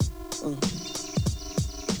All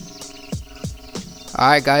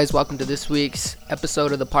right, guys, welcome to this week's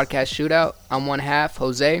episode of the podcast Shootout. I'm one half,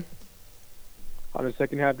 Jose. On the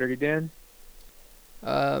second half, Dirty Dan.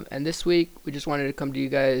 And this week, we just wanted to come to you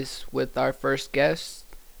guys with our first guest,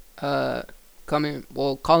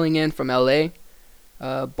 calling in from LA,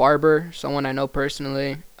 barber, someone I know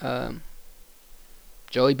personally,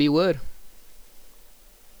 Joey B. Wood.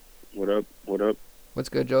 What up? What up? What's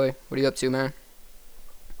good, Joey? What are you up to, man?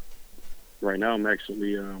 Right now, I'm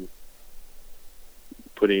actually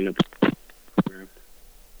putting a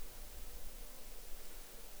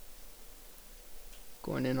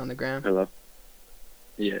Going in on the gram. hello.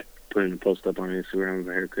 Yeah, putting a post up on Instagram of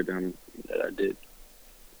a haircut that I did.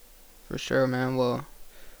 For sure, man. Well,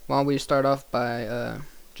 why don't we start off by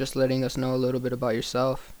just letting us know a little bit about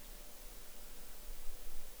yourself?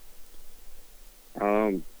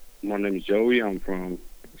 My name is Joey. I'm from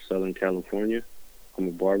Southern California. I'm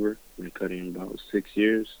a barber. Been cutting about 6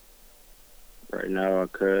 years. Right now, I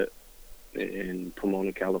cut in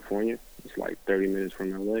Pomona, California. It's like 30 minutes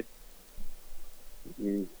from LA.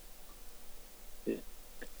 Yeah,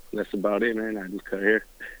 that's about it, man. I just cut hair.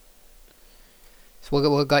 So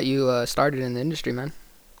what got you started in the industry, man?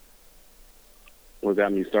 What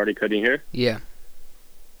got me started cutting hair? Yeah.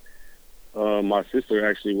 My sister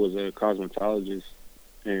actually was a cosmetologist,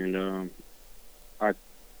 and I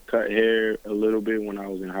cut hair a little bit when I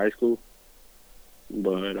was in high school,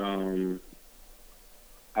 but I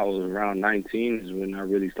was around 19 is when I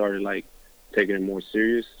really started like taking it more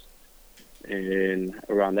serious, and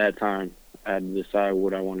around that time I had to decide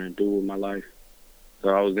what I wanted to do with my life. So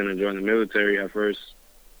I was gonna join the military at first,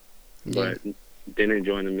 but didn't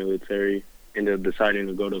join the military. Ended up deciding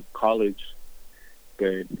to go to college,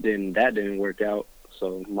 but then that didn't work out.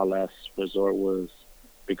 So my last resort was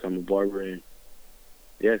become a barber, and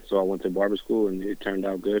yeah, so I went to barber school, and it turned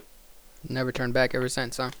out good. Never turned back ever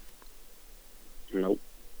since, huh? Nope.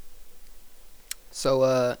 So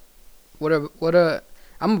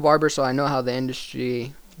I'm a barber, so I know how the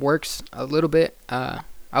industry works a little bit. I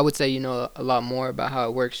would say you know a lot more about how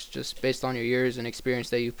it works just based on your years and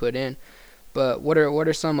experience that you've put in. But what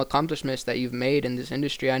are some accomplishments that you've made in this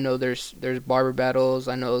industry? I know there's barber battles.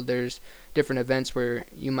 I know there's different events where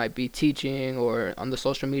you might be teaching or on the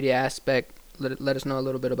social media aspect. Let us know a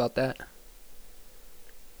little bit about that.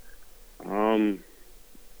 Well,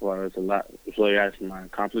 it's a lot. So you asking my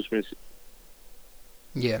accomplishments?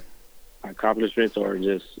 Yeah. My accomplishments, or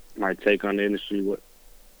just my take on the industry? What?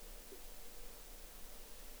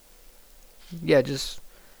 Yeah, just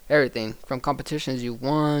everything from competitions you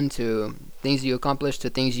won to things you accomplished to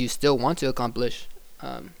things you still want to accomplish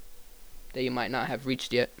that you might not have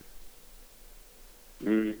reached yet.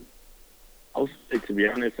 I would say, to be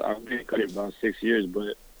honest, I've been cutting about 6 years,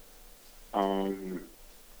 but I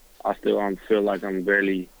still feel like I'm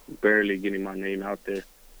barely getting my name out there.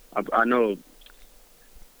 I know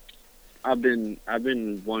I've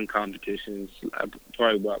won competitions. I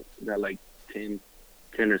probably got like 10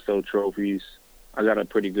 or so trophies. I got a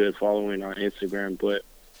pretty good following on Instagram, but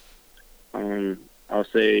I'll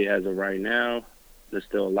say as of right now, there's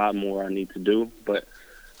still a lot more I need to do. But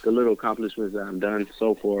the little accomplishments that I've done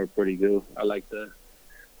so far are pretty good. I like the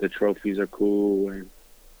trophies are cool, and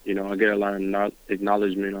you know I get a lot of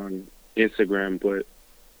acknowledgement on Instagram, but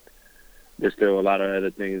there's still a lot of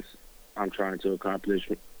other things I'm trying to accomplish.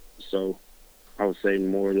 So I would say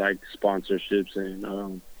more like sponsorships and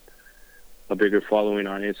a bigger following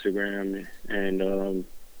on Instagram, and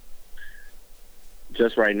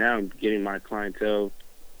just right now getting my clientele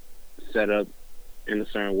set up in a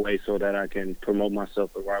certain way so that I can promote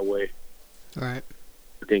myself the right way. All right.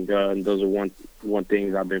 I think those are one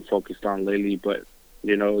things I've been focused on lately. But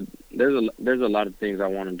you know, there's a lot of things I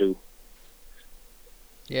want to do.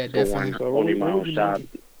 Yeah, So definitely. So owning my own shop.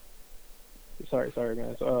 Sorry,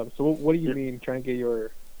 man. So what do you mean trying to get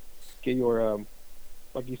your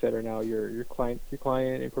like you said right now your client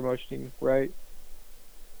and promotion right?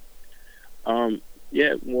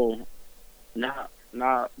 Yeah, well, not.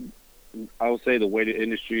 I would say the way the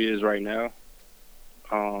industry is right now.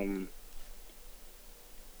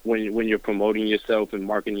 When you're promoting yourself and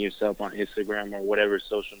marketing yourself on Instagram or whatever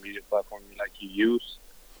social media platform you use,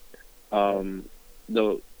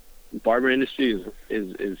 the barber industry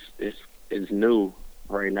is new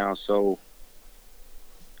right now. So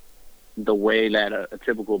the way that a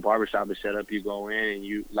typical barbershop is set up, you go in and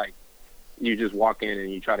you just walk in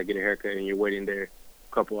and you try to get a haircut and you're waiting there a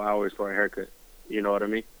couple hours for a haircut. You know what I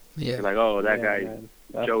mean? Yeah. You're like, oh, that guy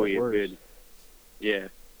That's Joey the is worst. good. Yeah.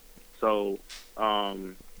 So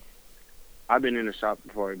I've been in the shop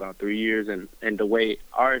for about 3 years, and the way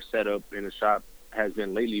our setup in the shop has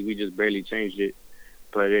been lately. We just barely changed it,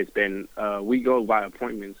 but it's been we go by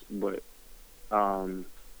appointments, but um,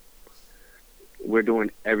 we're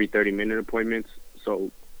doing every 30-minute appointments.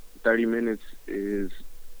 So 30 minutes is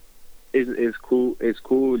cool. It's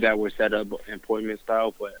cool that we're set up appointment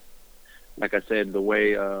style, but like I said, the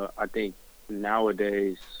way I think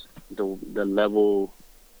nowadays the level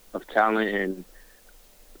of talent and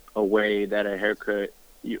a way that a haircut,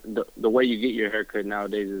 the way you get your haircut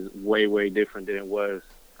nowadays is way different than it was.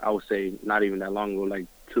 I would say not even that long ago, like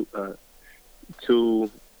two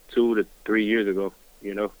to 3 years ago.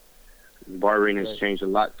 You know, barbering has changed a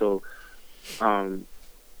lot. So,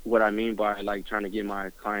 what I mean by like trying to get my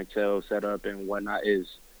clientele set up and whatnot is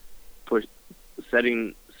push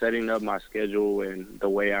setting up my schedule and the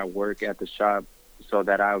way I work at the shop so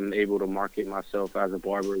that I'm able to market myself as a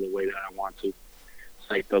barber the way that I want to. It's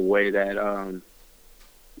like the way that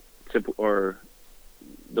or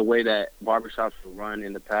the way that barbershops were run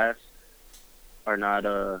in the past are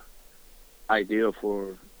not ideal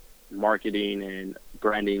for marketing and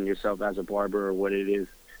branding yourself as a barber or what it is.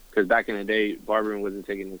 Because back in the day, barbering wasn't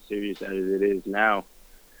taken as serious as it is now.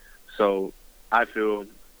 So I feel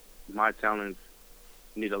my talents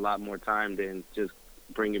need a lot more time than just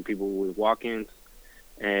bringing people with walk-ins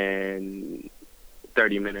and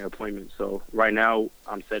 30-minute appointments. So right now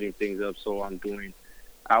I'm setting things up so I'm doing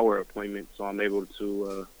hour appointments, so I'm able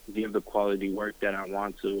to give the quality work that I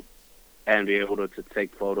want to and be able to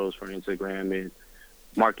take photos for Instagram and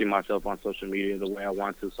market myself on social media the way I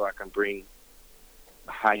want to so I can bring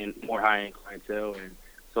more high-end clientele and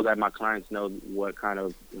so that my clients know what kind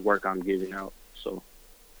of work I'm giving out. So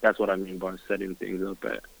that's what I mean by setting things up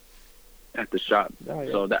at the shop. Oh,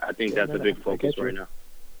 yeah. So I think that's a big focus right now.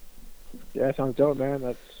 Yeah, that sounds dope, man.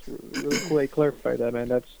 That's really cool that you clarified that, man.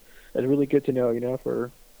 That's really good to know, you know,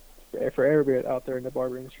 for everybody out there in the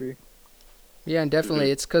barber industry. Yeah, and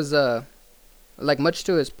definitely it's because like much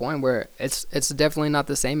to his point where it's definitely not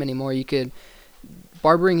the same anymore.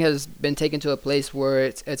 Barbering has been taken to a place where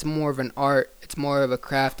it's more of an art, it's more of a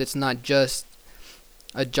craft. It's not just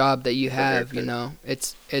a job that you have, you know.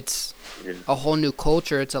 It's a whole new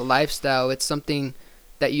culture. It's a lifestyle. It's something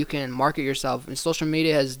that you can market yourself. And social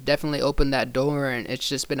media has definitely opened that door, and it's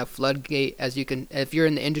just been a floodgate. If you're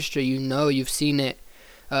in the industry, you know, you've seen it,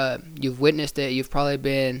 you've witnessed it. You've probably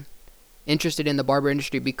been interested in the barber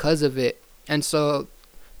industry because of it. And so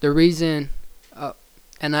the reason,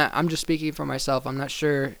 and I'm just speaking for myself, I'm not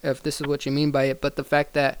sure if this is what you mean by it, but the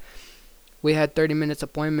fact that we had 30-minute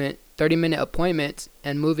appointments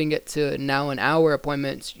and moving it to now an hour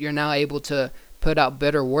appointments, you're now able to put out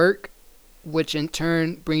better work, which in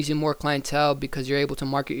turn brings you more clientele because you're able to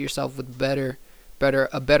market yourself with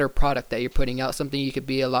a better product that you're putting out, something you could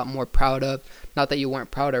be a lot more proud of. Not that you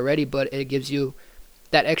weren't proud already, but it gives you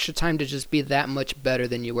that extra time to just be that much better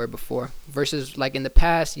than you were before. Versus like in the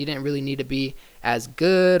past, you didn't really need to be as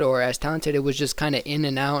good or as talented. It was just kind of in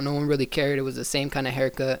and out. No one really cared. It was the same kind of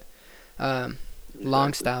haircut,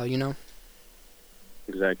 long style, you know?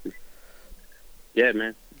 Exactly. Yeah,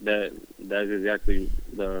 man. That's exactly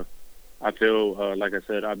I feel, like I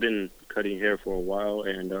said, I've been cutting hair for a while,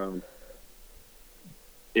 and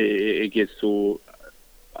it gets to,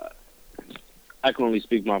 I can only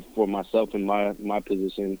speak for myself and my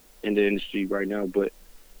position in the industry right now, but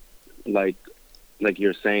like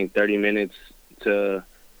you're saying, 30 minutes to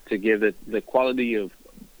give the quality,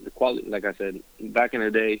 like I said, back in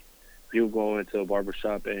the day, you'll go into a barber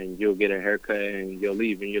shop and you'll get a haircut and you'll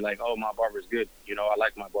leave and you're like, oh, my barber's good. You know, I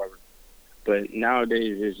like my barber. But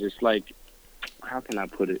nowadays, it's just like, how can I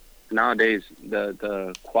put it? Nowadays,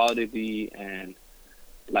 the quality and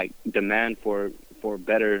like demand for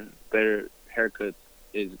better haircuts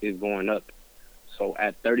is going up. So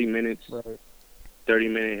at 30 minutes, Right.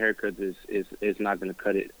 30-minute haircuts is not going to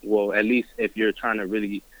cut it. Well, at least if you're trying to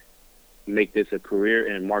really make this a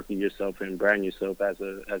career and market yourself and brand yourself as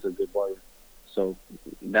a good barber. So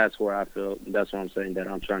that's where I feel. That's what I'm saying, that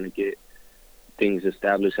I'm trying to get things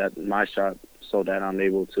established at my shop so that I'm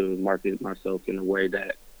able to market myself in a way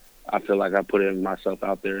that I feel like I put myself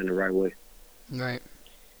out there in the right way. Right.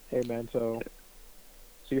 Hey, man. So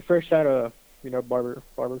you're fresh out of barber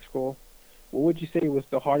school. What would you say was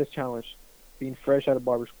the hardest challenge being fresh out of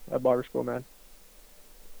barber school, man?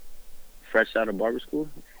 Fresh out of barber school?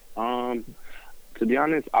 To be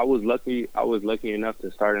honest, I was lucky enough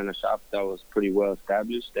to start in a shop that was pretty well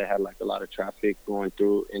established, that had like a lot of traffic going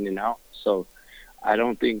through in and out. So I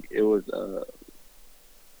don't think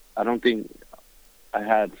I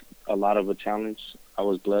had a lot of a challenge. I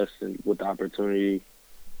was blessed with the opportunity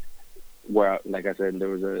where, like I said, there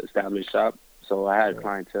was an established shop, so I had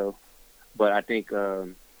clientele. But I think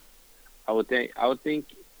I I would think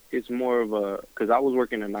it's more of a because I was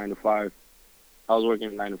working a 9 to 5. I was working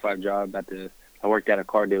a 9 to 5 job I worked at a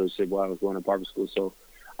car dealership while I was going to barber school. So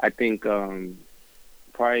I think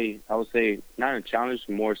probably I would say not a challenge,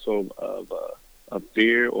 more so of a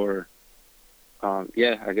fear or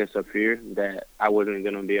yeah, I guess a fear that I wasn't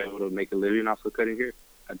gonna be able to make a living off of cutting hair.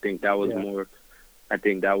 I think that was Yeah. more. I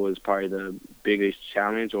think that was probably the biggest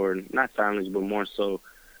challenge, or not challenge, but more so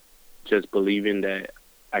just believing that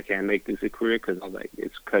I can't make this a career because I was like,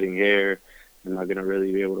 it's cutting hair. Am I gonna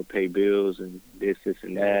really be able to pay bills and this,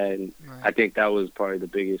 and that? And I Right. think that was probably the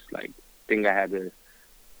biggest like thing I had to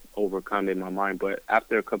overcome in my mind. But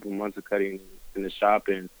after a couple months of cutting in the shop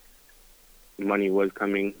and money was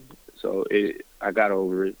coming, so I got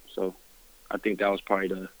over it. So I think that was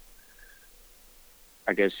probably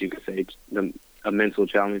I guess you could say a mental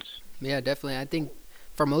challenge. Yeah, definitely. I think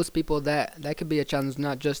for most people that could be a challenge,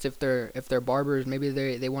 not just if they're barbers. Maybe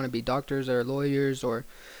they want to be doctors or lawyers or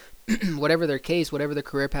whatever their case, whatever the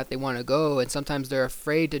career path they want to go, and sometimes they're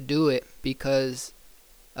afraid to do it because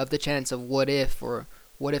of the chance of what if, or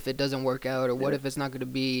what if it doesn't work out, or what Yeah, if it's not going to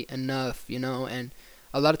be enough, and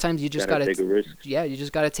a lot of times you just gotta got take to a risk. yeah, you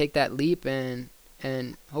just got to take that leap and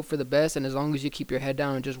hope for the best, and as long as you keep your head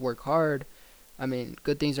down and just work hard, I mean,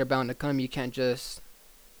 good things are bound to come. You can't just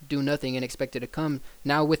do nothing and expect it to come.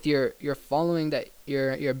 Now with your following that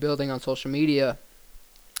you're building on social media,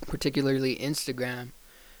 particularly Instagram,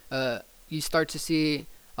 uh, you start to see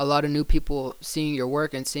a lot of new people seeing your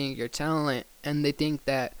work and seeing your talent, and they think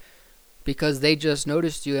that because they just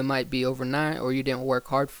noticed you, it might be overnight or you didn't work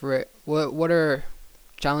hard for it. What are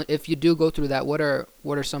challenge if you do go through that? What are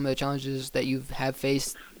some of the challenges that you have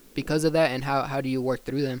faced because of that, and how do you work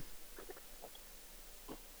through them?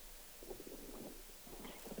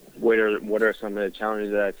 What are some of the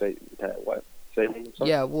challenges that I say that what say one more time?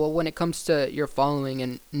 Yeah, well, when it comes to your following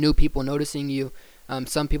and new people noticing you,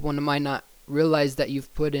 some people might not realize that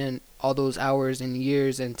you've put in all those hours and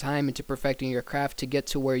years and time into perfecting your craft to get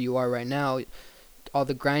to where you are right now. All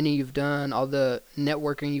the grinding you've done, all the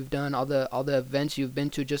networking you've done, all the events you've been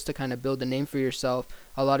to just to kind of build a name for yourself.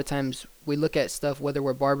 A lot of times we look at stuff whether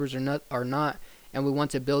we're barbers or not, and we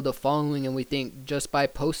want to build a following, and we think just by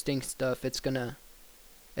posting stuff it's gonna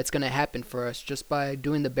happen for us. Just by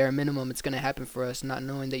doing the bare minimum, it's gonna happen for us, not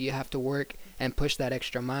knowing that you have to work and push that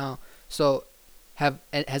extra mile. So,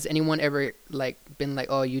 has anyone ever like been like,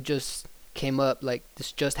 oh, you just came up, like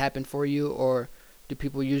this just happened for you, or do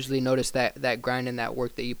people usually notice that grind and that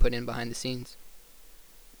work that you put in behind the scenes?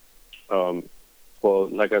 Um, well,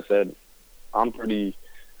 like I said, I'm pretty.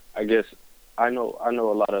 I guess I know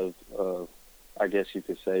a lot of. I guess you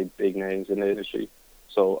could say big names in the industry.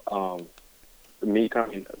 So me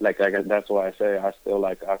coming like I guess that's why I say I feel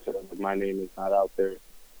like my name is not out there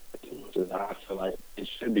as much as I feel like it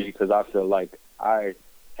should be because I feel like I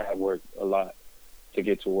have worked a lot to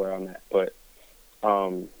get to where I'm at. But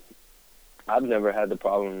um, I've never had the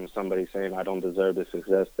problem with somebody saying I don't deserve the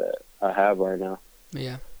success that I have right now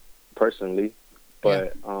Yeah, personally. yeah,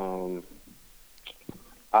 But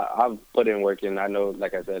I've put in work, and I know,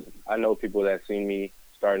 like I said, I know people that seen me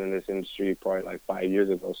start in this industry probably like 5 years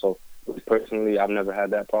ago. So personally, I've never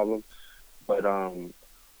had that problem. But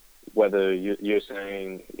whether you're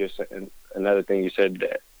saying another thing you said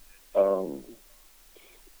that um,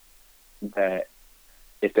 that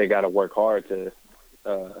if they got to work hard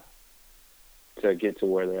uh, to get to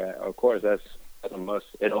where they're at, of course that's a must.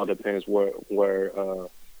 It all depends where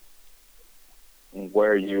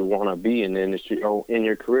you want to be in the industry or in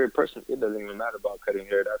your career. Personally, it doesn't even matter about cutting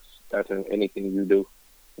hair. That's in anything you do.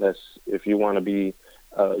 That's if you want to be.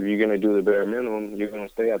 If you're gonna do the bare minimum, you're gonna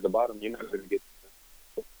stay at the bottom. You're not gonna get.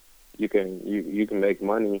 You can make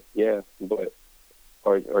money, yeah, but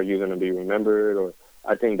are you gonna be remembered? Or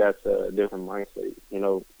I think that's a different mindset.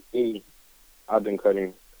 Me, I've been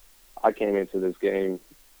cutting. I came into this game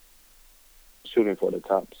shooting for the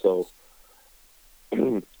top, so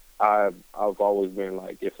I've always been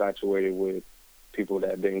like infatuated with people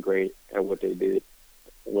that have been great at what they did,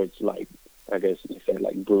 which like I guess you said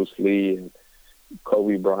like Bruce Lee and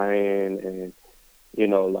Kobe Bryant and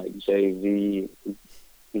like Jay Z,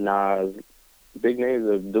 Nas, big names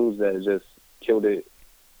of dudes that just killed it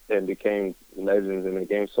and became legends in the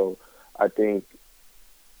game. So I think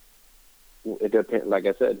it depends. Like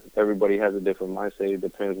I said, everybody has a different mindset. It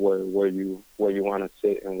depends where you want to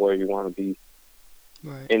sit and where you want to be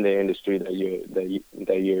right. in the industry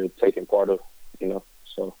that you're taking part of.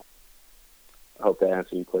 So I hope that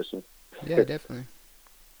answers your question. Yeah, definitely,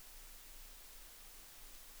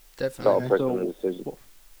 It's definitely, all Man, man. personal decision.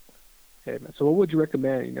 hey man, so what would you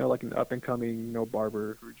recommend? Like an up and coming,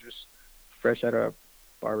 barber who just fresh out of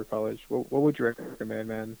barber college, what would you recommend,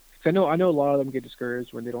 man? 'Cause I know a lot of them get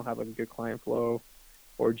discouraged when they don't have like a good client flow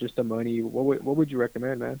or just the money. What would you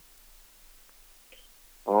recommend, man?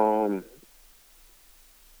 Um,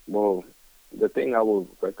 well, the thing I would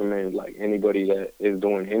recommend, like anybody that is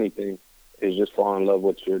doing anything, is just fall in love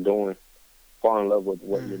with what you're doing. Fall in love with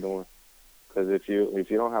what you're Mm, doing. Because if you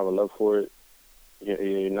don't have a love for it,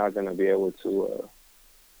 you're not gonna be able to.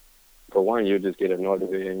 For one, you'll just get annoyed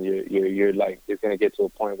with it, and you're like, it's gonna get to a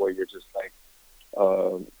point where you're just like,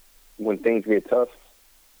 uh, when things get tough,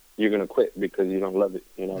 you're gonna quit because you don't love it.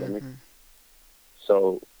 You know what I mean? mm-hmm.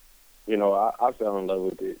 So, I fell in love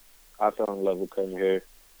with it. I fell in love with cutting hair,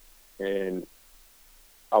 and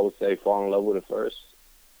I would say fall in love with it first.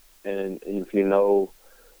 And if you know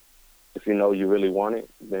you really want it,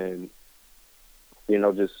 then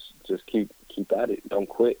just keep at it. Don't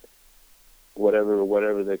quit.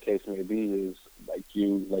 Whatever the case may be, is like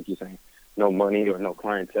you saying, no money or no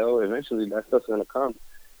clientele. Eventually, that stuff's gonna come.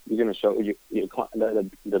 You're gonna show your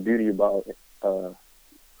the beauty about uh,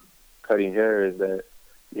 cutting hair is that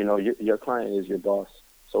your client is your boss.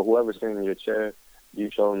 So whoever's sitting in your chair, you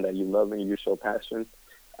show them that you love them. You show passion.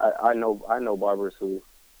 I know barbers who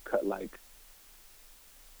cut like,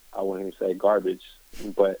 I wouldn't even say garbage,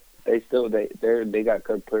 but they got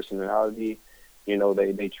good personality.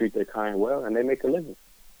 They treat their client well, and they make a living.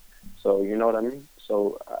 So you know what I mean.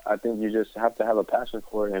 So I think you just have to have a passion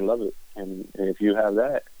for it and love it. And if you have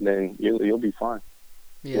that, then you'll be fine.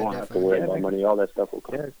 You Yeah, won't have to definitely. worry Yeah, about man. money. All that stuff will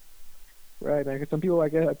come. Yeah, right, man. 'Cause some people, I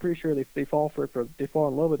guess, I'm pretty sure they fall for it they fall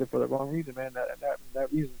in love with it for the wrong reason, man.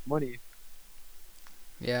 That reason is money.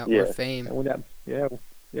 Yeah, or Yeah, fame. And when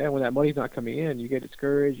that money's not coming in, you get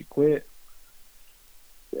discouraged, you quit.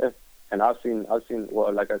 yeah. And I've seen.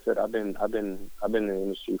 Well, like I said, I've been in the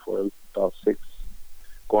industry for about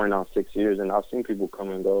going on 6 years, and I've seen people come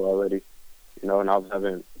and go already. And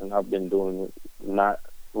I've been doing it not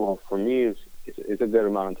well for me. It's a good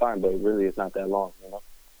amount of time, but really it's not that long.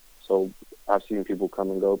 So I've seen people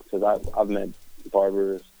come and go because I've met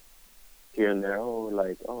barbers here and there. Oh,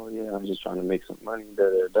 like, oh yeah, I'm just trying to make some money. Da,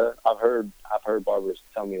 da, da. I've heard barbers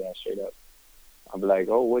tell me that straight up. I'm like,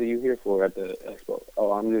 oh, what are you here for at the expo?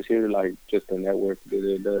 Oh, I'm just here like just to network. Da,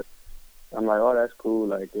 da, da. I'm like, oh, that's cool.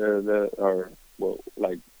 Like, or well,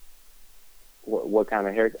 like, what kind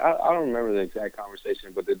of hair? I don't remember the exact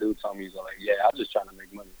conversation, but the dude told me, he's like, yeah, I'm just trying to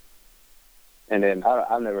make money. And then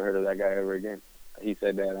I've never heard of that guy ever again. He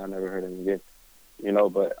said that, and I never heard him again.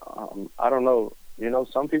 But I don't know.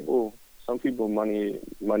 Some people, money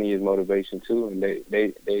is motivation too, and they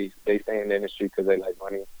stay in the industry because they like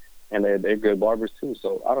money, and they're good barbers too.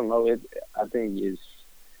 So I don't know. I think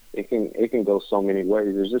it can go so many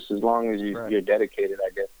ways. It's just as long as Right. you're dedicated,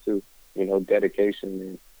 I guess, too. Dedication.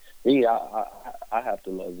 And me, I have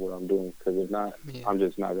to love what I'm doing, because if not, Yeah, I'm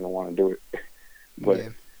just not gonna want to do it. But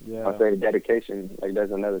yeah, I Yeah. say dedication, like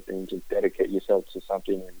that's another thing. Just dedicate yourself to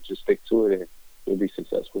something and just stick to it, and you'll be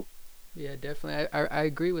successful. yeah, definitely. I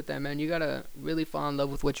agree with that, man. You gotta really fall in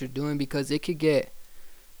love with what you're doing because it could get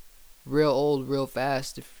real old real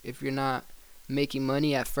fast if you're not making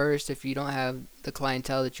money at first, if you don't have the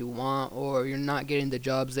clientele that you want, or you're not getting the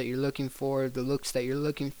jobs that you're looking for, the looks that you're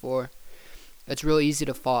looking for. It's real easy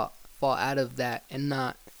to fall out of that, and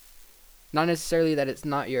not necessarily that it's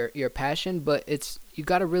not your passion, but it's you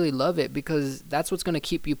got to really love it, because that's what's going to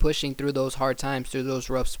keep you pushing through those hard times, through those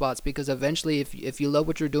rough spots, because eventually if you love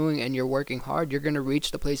what you're doing and you're working hard, you're going to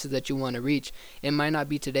reach the places that you want to reach. It might not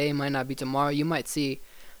be today, it might not be tomorrow. You might see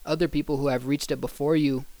other people who have reached it before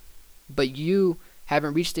you, but you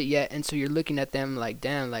haven't reached it yet, and so you're looking at them like,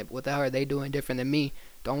 damn, like what the hell are they doing different than me?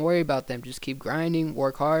 Don't worry about them. Just keep grinding,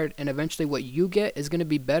 work hard, and eventually what you get is going to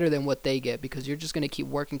be better than what they get, because you're just going to keep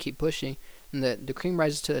working, keep pushing, and the cream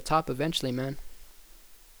rises to the top eventually, man.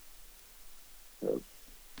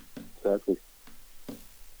 Exactly.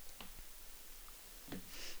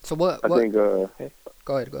 So what I what think. go ahead.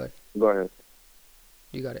 Go ahead.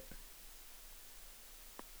 You got it.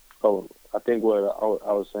 Oh, I think what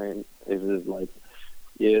I was saying is just like,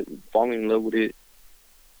 yeah, falling in love with it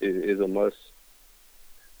is a must.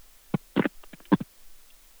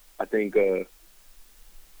 I think,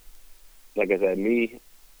 like I said, me,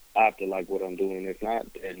 I have to like what I'm doing. If not,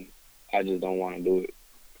 then I just don't want to do it.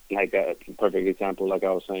 Like a perfect example, like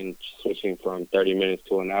I was saying, switching from 30 minutes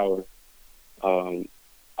to an hour. Um,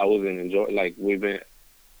 I wasn't enjoying. Like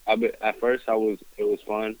at first it was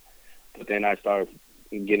fun, but then I started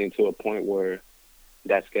getting to a point where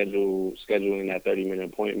that scheduling that 30-minute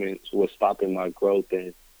appointment was stopping my growth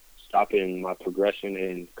and stopping my progression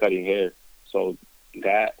in cutting hair. So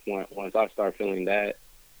that once I start feeling that,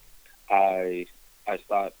 I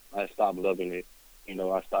stopped loving it.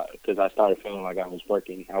 Because I started feeling like I was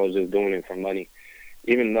working. I was just doing it for money.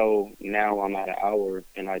 Even though now I'm at an hour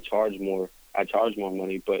and I charge more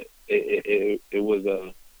money, but it was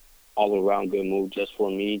a all around good move just for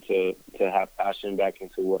me to have passion back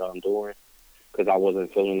into what I'm doing. Because I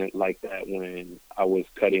wasn't feeling it like that when I was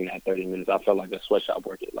cutting at 30 minutes. I felt like a sweatshop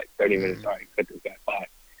worker, like 30 minutes. All right, cut this guy by,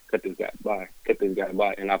 cut this guy by, cut this guy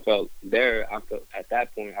by. And I felt at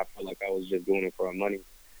that point, I felt like I was just doing it for money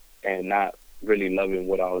and not really loving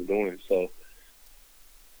what I was doing. So,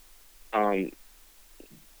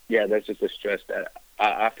 yeah, that's just a stress that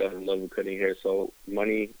I fell in love with cutting hair. So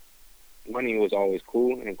money was always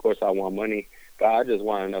cool. And of course I want money, but I just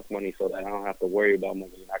want enough money so that I don't have to worry about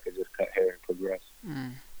money and I could just cut hair and progress.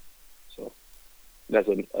 Mm. So that's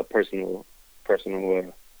a personal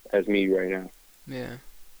as me right now. Yeah.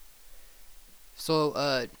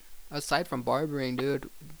 So, aside from barbering, dude,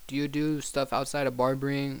 do you do stuff outside of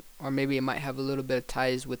barbering, or maybe it might have a little bit of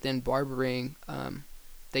ties within barbering,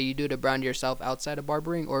 that you do to brand yourself outside of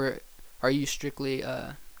barbering, or are you strictly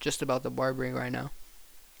just about the barbering right now?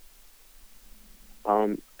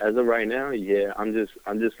 As of right now, yeah, I'm just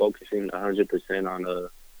focusing 100% on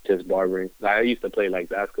just barbering. Like, I used to play like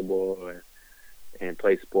basketball and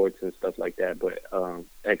play sports and stuff like that, but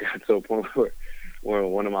it got to a point where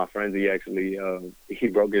one of my friends, he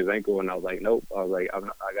broke his ankle, and I was like, nope. I was like, I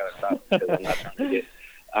gotta stop because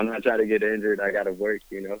I'm not trying to get injured. I gotta work,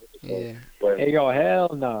 you know. So, Yeah. but Hey, yo,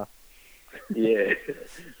 hell no. yeah,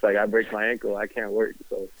 it's like I break my ankle, I can't work.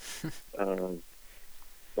 So,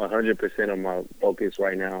 100% of my focus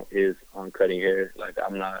right now is on cutting hair. Like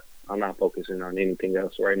I'm not focusing on anything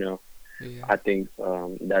else right now. Yeah. I think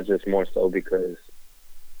that's just more so because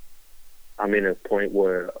I'm in a point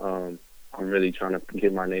where I'm really trying to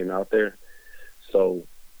get my name out there. So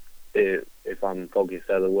if I'm focused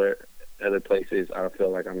other places, I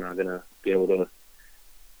feel like I'm not gonna be able to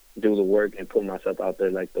do the work and put myself out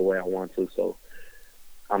there like the way I want to. So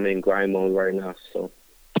I'm in grind mode right now. So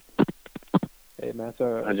Hey, man. So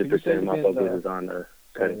 100% my focus is on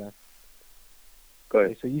cutting. man. Go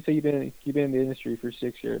ahead. Okay, so you say you've been in the industry for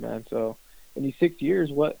 6 years, man. So in these 6 years,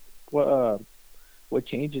 what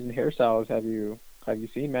changes in hairstyles have you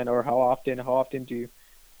seen, man? Or how often do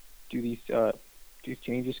these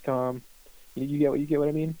changes come? You get what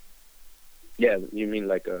I mean? Yeah, you mean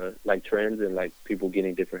like trends and like people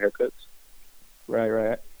getting different haircuts?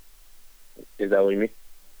 Right. Is that what you mean?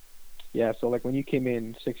 Yeah. So like when you came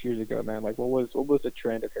in 6 years ago, man, like what was the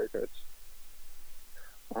trend of haircuts?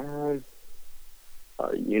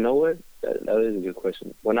 You know what? That is a good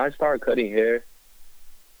question. When I started cutting hair,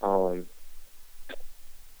 I'm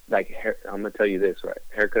gonna tell you this, right?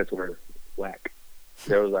 Haircuts were whack.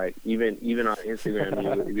 There was like even on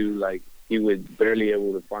Instagram, you would barely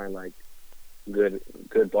able to find like good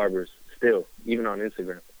barbers. Still, even on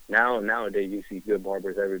Instagram. Nowadays, you see good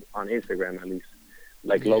barbers on Instagram at least.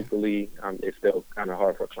 Like locally, it's still kind of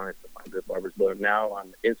hard for clients to find good barbers. But now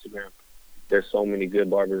on Instagram, there's so many good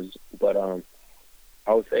barbers. But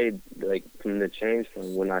I would say like from the change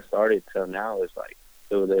from when I started till now, it's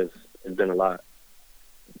been a lot.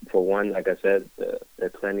 For one, like I said, the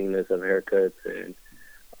cleanliness of haircuts, and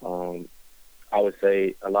I would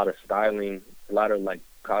say a lot of styling, a lot of like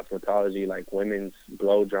cosmetology, like women's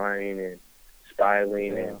blow drying and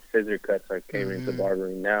styling and scissor cuts came into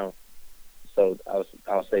barbering now. So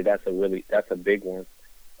I'll say that's a big one.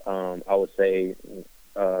 I would say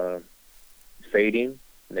fading.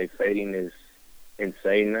 Fading is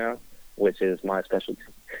insane now, which is my specialty.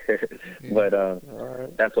 But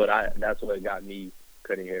that's what got me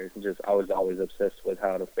cutting hair. It's just I was always obsessed with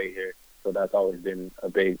how to fade hair, so that's always been a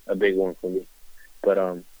big one for me. But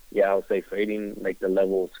yeah, I would say fading, like the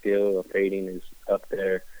level of skill of fading is up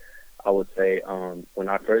there. I would say when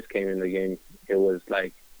I first came in the game, it was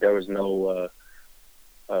like there was no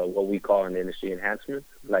what we call in the industry enhancements.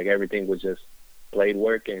 Like everything was just blade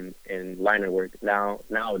work and liner work.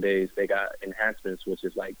 Nowadays they got enhancements, which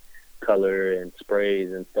is like color and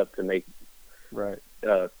sprays and stuff to make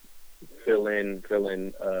fill in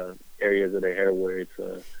areas of their hair where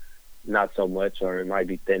it's not so much, or it might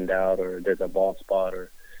be thinned out, or there's a bald spot, or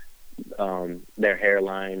their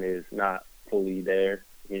hairline is not fully there.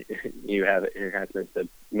 You have enhancements to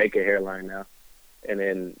make a hairline now, and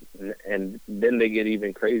then they get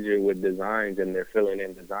even crazier with designs, and they're filling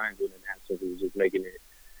in designs with enhancements, who's just making it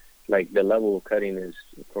like the level of cutting is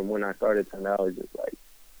from when I started to now is just like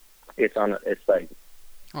it's like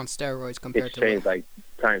on steroids compared it's to changed like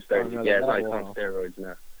times 30. Yeah, it's like on Wow. steroids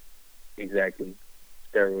now. Exactly,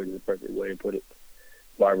 steroids is the perfect way to put it.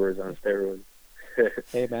 Barbers on steroids.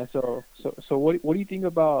 Hey, man. So what do you think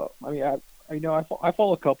about? I mean, I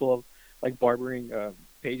follow a couple like barbering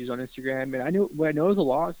pages on Instagram, and I knew what I noticed a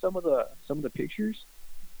lot some of the pictures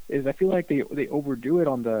is I feel like they overdo it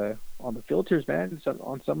on the filters, man.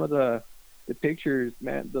 On some of the pictures,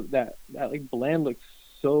 man, that like blend looks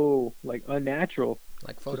so like unnatural,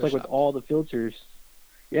 Like just like with Photoshop. all the filters.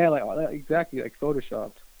 Yeah, like all that, exactly like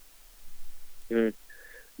photoshopped. Mm.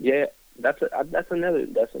 Yeah, that's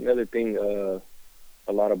another thing.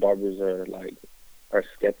 A lot of barbers are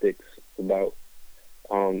skeptics about.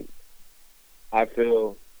 Um, I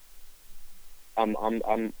feel I'm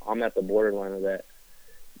at the borderline of that,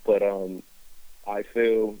 but I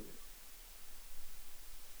feel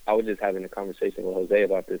I was just having a conversation with Jose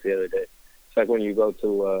about this the other day. It's like when you go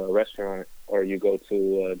to a restaurant or you go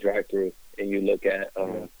to a drive-through and you look at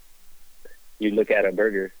a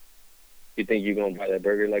burger. You think you're gonna buy that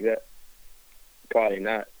burger like that? Probably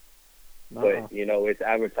not. Uh-uh. But it's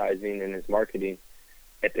advertising and it's marketing.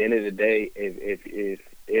 At the end of the day, if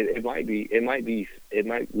it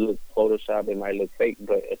might look Photoshop, it might look fake,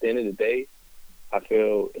 but at the end of the day, I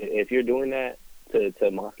feel if you're doing that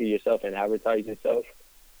to market yourself and advertise yourself,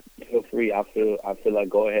 feel free. I feel like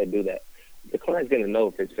go ahead and do that. The client's gonna know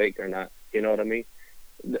if it's fake or not. You know what I mean?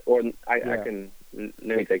 Or I Yeah. can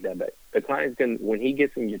let me take that back. The client's can when he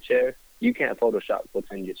gets in your chair, you can't Photoshop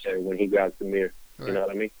what's in your chair when he grabs the mirror. You Right. know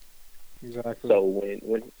what I mean? Exactly. So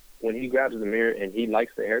when he grabs the mirror and he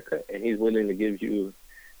likes the haircut and he's willing to give you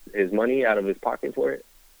his money out of his pocket for it,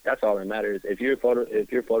 that's all that matters. If you're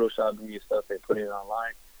photoshopping your stuff and putting it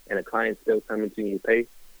online and a client's still coming to you to pay,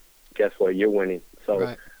 guess what? You're winning. So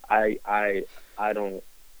Right. I don't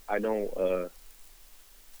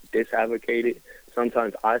disadvocate it.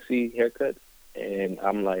 Sometimes I see haircuts and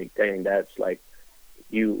I'm like, dang, that's like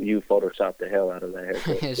you Photoshop the hell out of that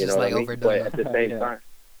haircut. It's You just know like what I mean? overdone. But at the same Yeah. time,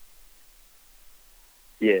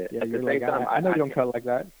 yeah. Yeah, At the you're same like, time, I know you don't cut like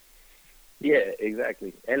that. yeah,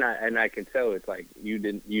 exactly. And I can tell it's like you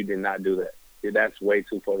did not do that. Yeah, that's way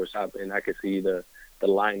too Photoshop, and I can see the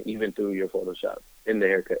line even through your Photoshop in the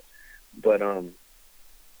haircut. But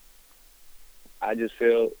I just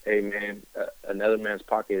feel, hey man, another man's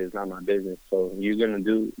pocket is not my business. So you're gonna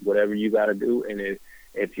do whatever you gotta do, and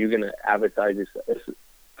if you're gonna advertise yourself,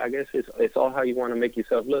 I guess it's all how you want to make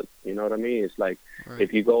yourself look. You know what I mean? It's like Right.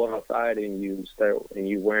 if you go outside and you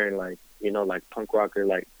wearing like like punk rocker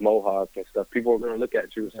like mohawk and stuff, people are gonna look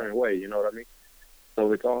at you a certain way. You know what I mean?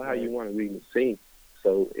 So it's all how you want to be seen.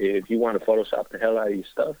 So if you want to Photoshop the hell out of your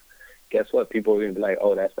stuff, guess what? People are gonna be like,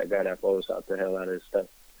 oh, that's that guy that Photoshopped the hell out of his stuff.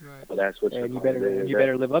 Right. So that's what And you're calling you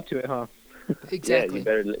better live up to it, huh? Exactly.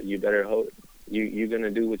 Yeah, you better hold. You're gonna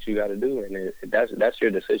do what you got to do, and that's your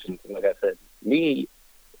decision. Like I said, me,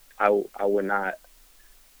 I would not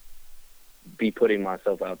be putting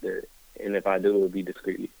myself out there, and if I do, it would be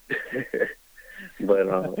discreetly. But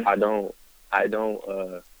I don't.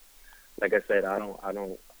 Like I said, I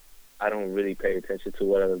don't really pay attention to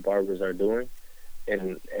what other barbers are doing,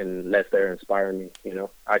 and unless they're inspiring me.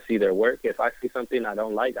 I see their work. If I see something I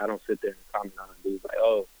don't like, I don't sit there and comment on it. Dude, like,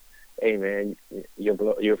 oh, hey man, you're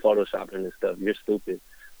photoshopping this stuff. You're stupid.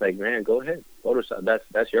 Like, man, go ahead, Photoshop.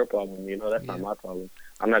 That's your problem. That's not my problem.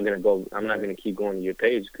 I'm not gonna keep going to your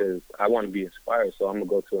page because I want to be inspired. So I'm gonna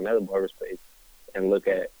go to another barber's page and look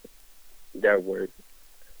at their work.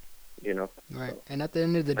 Right. So, And at the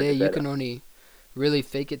end of the like I day, you said, can only really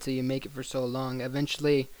fake it till you make it for so long.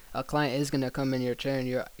 Eventually, a client is gonna come in your chair, and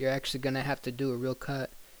you're actually gonna have to do a real cut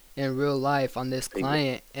in real life on this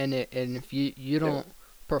client. And if you don't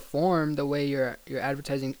perform the way you're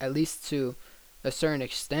advertising, at least to a certain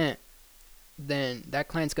extent, then that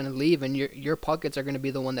client's gonna leave, and your pockets are gonna be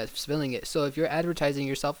the one that's filling it. So if you're advertising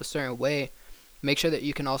yourself a certain way, make sure that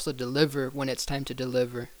you can also deliver when it's time to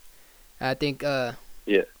deliver. I think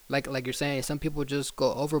yeah, like you're saying, some people just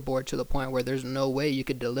go overboard to the point where there's no way you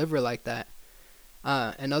could deliver like that.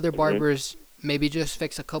 And other hmm barbers maybe just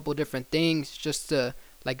fix a couple different things just to,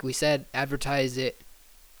 like we said, advertise it,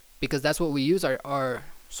 because that's what we use our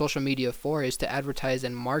social media for, is to advertise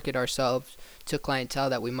and market ourselves to clientele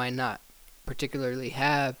that we might not particularly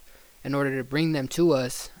have, in order to bring them to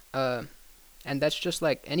us. And that's just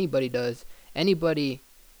like anybody does. Any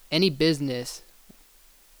business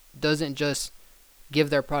doesn't just give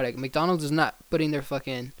their product. McDonald's is not putting their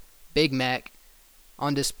fucking Big Mac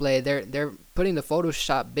on display. They're putting the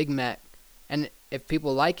Photoshop Big Mac, and if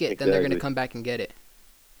people like it, then they're gonna exactly, come back and get it.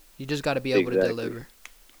 You just got to be able to exactly, deliver.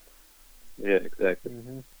 yeah, exactly.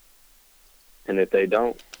 Hmm. And if they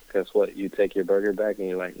don't, guess what? You take your burger back and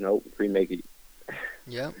you're like, nope, remake it.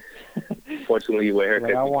 Yep. Fortunately, with haircuts,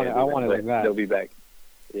 Like, I you want can't it. I do want it but like that. they'll be back.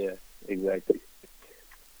 Yeah, exactly.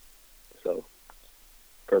 So,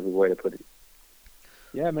 perfect way to put it.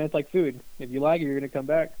 Yeah, man, it's like food. If you like it, you're gonna come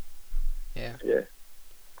back. Yeah. Yeah,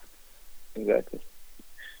 exactly.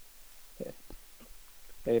 Yeah.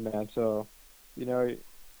 Hey man, so you know,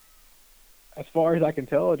 as far as I can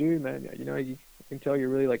tell, dude, man, I can tell you're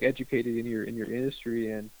really like educated in your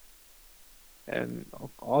industry, and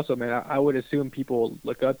also, man, I would assume people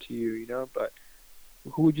look up to you, but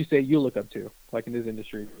who would you say you look up to, like in this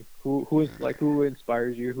industry? Who is like who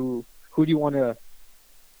inspires you? Who do you want to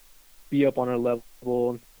be up on a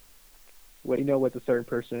level? What with a certain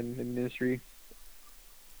person in the industry?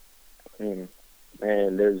 Mm.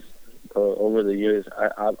 Man, there's over the years,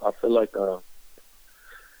 I feel like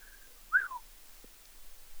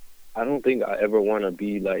I don't think I ever want to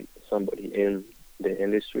be like somebody in the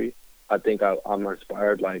industry. I think I'm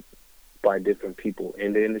inspired like by different people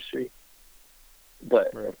in the industry.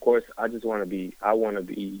 But Right. of course, I just want to be. I want to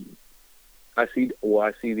be. I see. Well,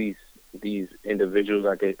 I see these individuals.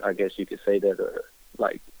 I guess you could say that are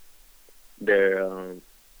like they're um,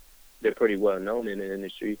 they're pretty well known in the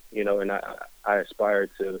industry, and I aspire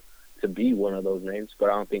to be one of those names, but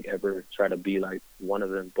I don't think ever try to be like one of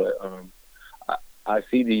them. But I, I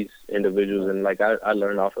see these individuals and like I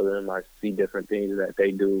learn off of them. I see different things that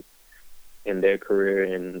they do in their career,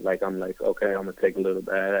 and like I'm like, okay, I'm gonna take a little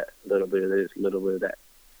bit of that, a little bit of this, a little bit of that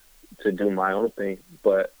to do my own thing.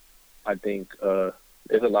 But I think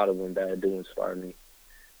there's a lot of them that do inspire me.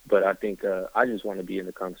 But I think I just want to be in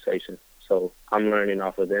the conversation. So I'm learning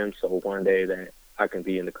off of them. So one day that I can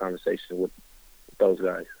be in the conversation with those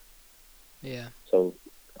guys. Yeah. So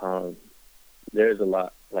um, there's a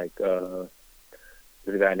lot. Like there's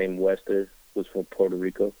a guy named Wester who's from Puerto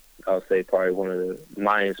Rico. I'll say probably one of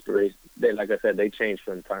my inspirations. They, like I said, they change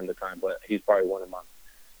from time to time, but he's probably one of my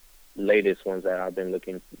latest ones that I've been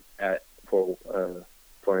looking at for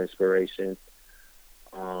inspiration.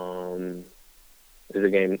 Um, there's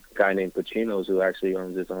a guy named Pacino's who actually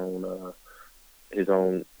owns his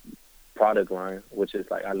own product line, which is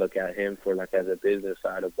like I look at him for like as a business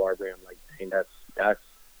side of barbering. I'm like, dang,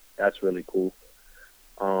 that's really cool.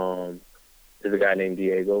 Um, there's a guy named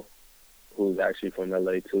Diego who's actually from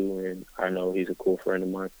LA too, and I know he's a cool friend of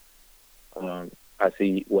mine. I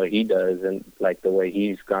see what he does and like the way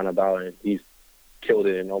he's gone about, and he's killed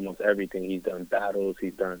it in almost everything. He's done battles.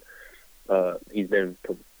 He's been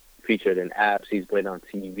featured in apps. He's been on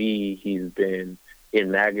TV. He's been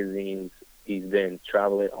in magazines. He's been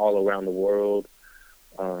traveling all around the world.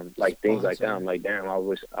 Like things like that. I'm like, damn, I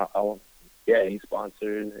wish yeah, he's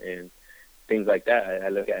sponsored and things like that. I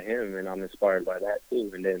look at him and I'm inspired by that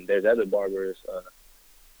too. And then there's other barbers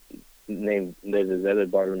there's this other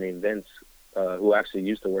barber named Vince who actually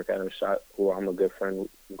used to work at a shop who I'm a good friend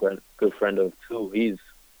of too. He's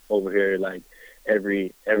over here like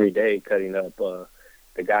every day cutting up the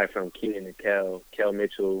guy from Kenan and Kel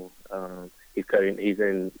Mitchell. He's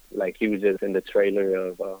in like he was just in the trailer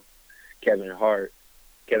of Kevin Hart's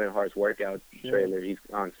workout trailer. He's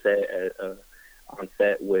on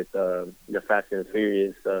set with the Fast and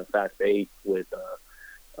Furious Fast 8 with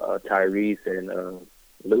Tyrese and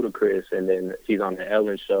Ludacris, and then he's on the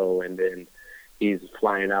Ellen show, and then he's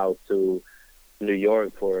flying out to New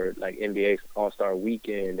York for like NBA All-Star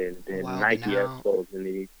Weekend and then Nike Expos,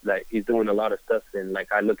 and he's doing a lot of stuff. And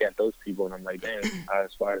like I look at those people and I'm like, damn, I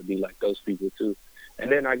aspire to be like those people too.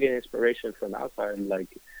 And then I get inspiration from outside, like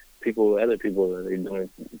other people that are doing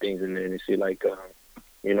things in the industry, like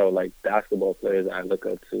like basketball players that I look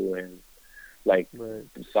up to, and like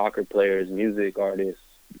soccer players, music artists.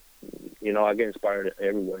 I get inspired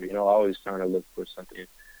everywhere. Always trying to look for something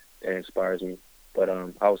that inspires me. But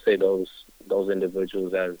I would say those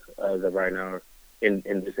individuals as of right now in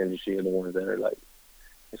this industry are the ones that are like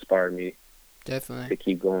inspired me Definitely to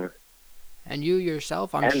keep going. And you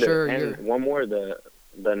yourself, I'm and sure and one more, the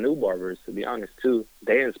new barbers, to be honest too,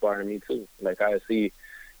 they inspire me too. Like I see,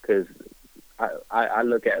 because I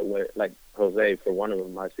look at what, like Jose, for one of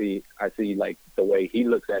them, I see like the way he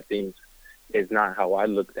looks at things is not how I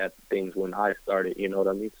looked at things when I started. You know what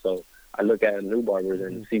I mean? So I look at new barbers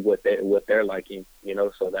and see what they're liking,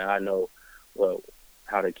 so that I know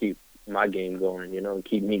how to keep my game going, and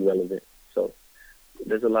keep me relevant. So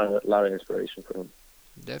there's a lot of inspiration from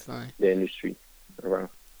definitely the industry around.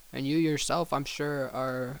 And you yourself, I'm sure,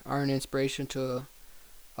 are an inspiration to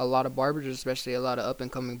a lot of barbers, especially a lot of up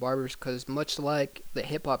and coming barbers, because much like the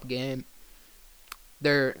hip hop game,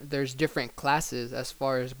 there's different classes as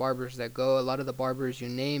far as barbers that go. A lot of the barbers you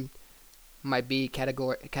named might be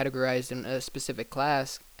categorized in a specific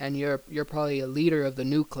class, and you're probably a leader of the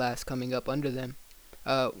new class coming up under them.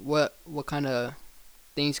 What kind of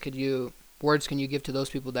words can you give to those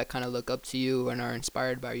people that kind of look up to you and are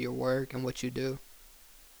inspired by your work and what you do?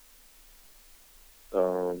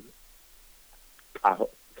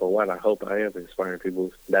 for one, I hope I am inspiring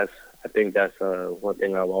people. I think that's one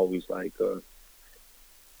thing I've always like. Ever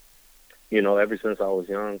since I was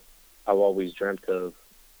young, I've always dreamt of,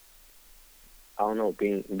 I don't know,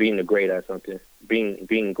 being a great at something,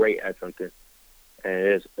 being great at something,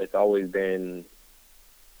 and it's always been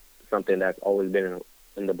something that's always been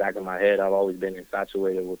in the back of my head. I've always been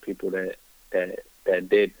infatuated with people that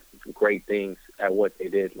did great things at what they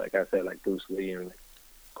did. Like I said, like Bruce Lee and like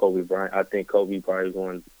Kobe Bryant. I think Kobe probably is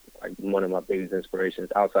one of my biggest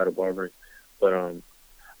inspirations outside of barbering. But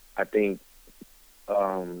I think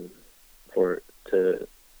for to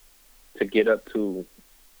get up to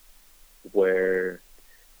where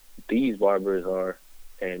these barbers are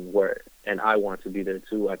and I want to be there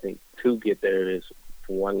too. I think to get there is,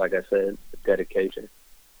 for one, like I said, dedication.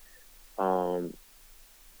 And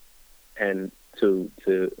to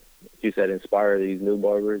you said inspire these new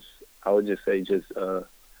barbers. I would just say just a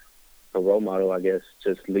role model, I guess.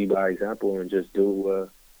 Just lead by example and just do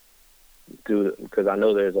because I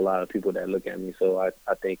know there's a lot of people that look at me. So I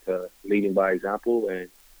think leading by example and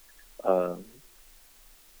from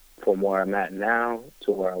where I'm at now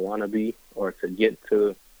to where I want to be, or to get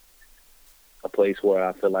to a place where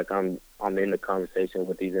I feel like I'm in the conversation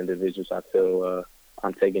with these individuals. I feel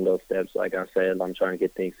I'm taking those steps. Like I said, I'm trying to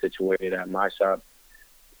get things situated at my shop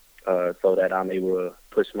so that I'm able to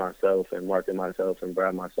push myself and market myself and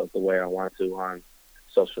brand myself the way I want to on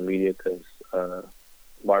social media, because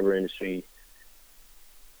barber industry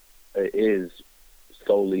is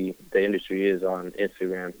solely, the industry is on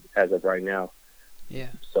Instagram as of right now. Yeah.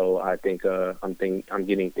 So I think I'm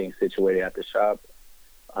getting things situated at the shop.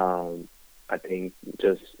 I think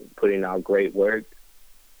just putting out great work,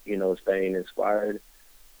 staying inspired,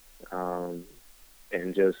 and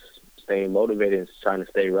just staying motivated, trying to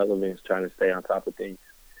stay relevant, trying to stay on top of things.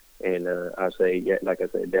 And I say, yeah, like I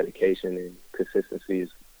said, dedication and consistency is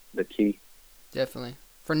the key. Definitely.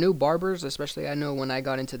 For new barbers, especially, I know when I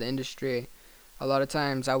got into the industry, a lot of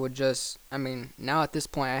times I would now at this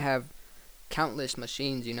point I have countless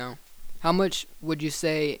machines, How much would you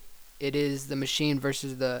say it is the machine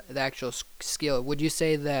versus the actual skill? Would you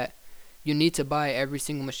say that you need to buy every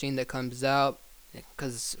single machine that comes out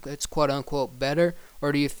because it's quote-unquote better?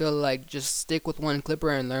 Or do you feel like just stick with one clipper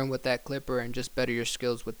and learn with that clipper and just better your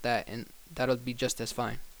skills with that, and that'll be just as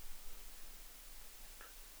fine?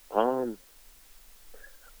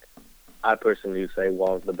 I personally say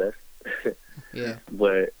Wall's the best. Yeah.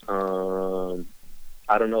 But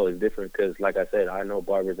I don't know. It's different because, like I said, I know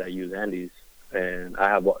barbers that use Andes, and I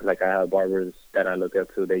have barbers that I look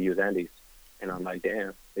up to. They use Andes, and I'm like,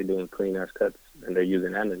 damn, they're doing clean ass cuts, and they're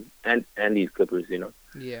using Andes clippers,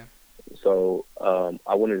 Yeah. So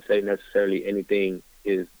I wouldn't say necessarily anything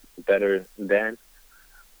is better than,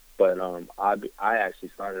 but I actually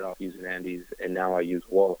started off using Andes, and now I use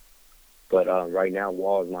Wall. But right now,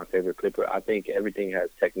 Wall is my favorite clipper. I think everything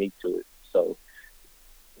has technique to it. So,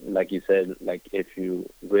 like you said, like if you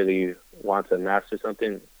really want to master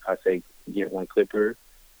something, I say get one clipper,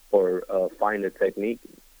 or find a technique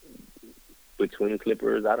between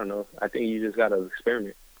clippers. I don't know. I think you just gotta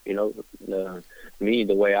experiment. Me,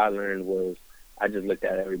 the way I learned was I just looked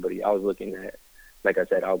at everybody. I was looking at, like I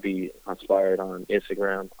said, I'll be inspired on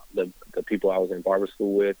Instagram, the people I was in barber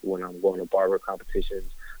school with when I'm going to barber competitions,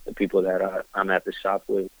 the people that I'm at the shop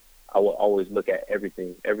with. I will always look at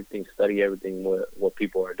everything, study everything, what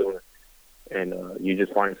people are doing. And you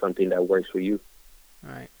just find something that works for you.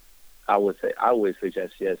 All right. I would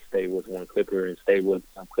suggest, yes, stay with one clipper and stay with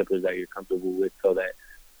some clippers that you're comfortable with, so that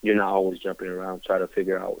you're not always jumping around, try to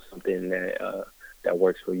figure out something that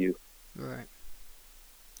works for you. Right.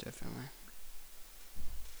 Definitely.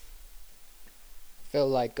 I feel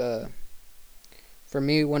like for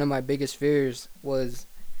me, one of my biggest fears was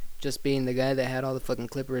just being the guy that had all the fucking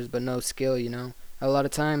clippers but no skill, A lot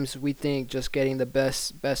of times we think just getting the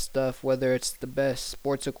best stuff, whether it's the best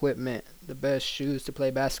sports equipment, the best shoes to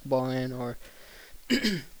play basketball in, or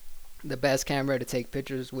the best camera to take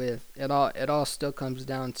pictures with, it all still comes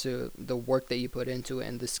down to the work that you put into it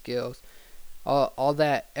and the skills. All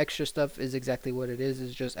that extra stuff is exactly what it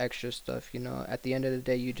is just extra stuff, At the end of the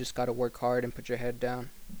day, you just got to work hard and put your head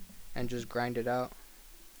down and just grind it out.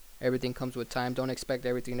 Everything comes with time. Don't expect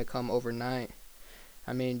everything to come overnight.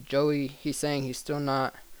 I mean, Joey, he's saying he's still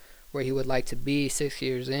not where he would like to be 6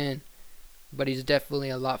 years in, but he's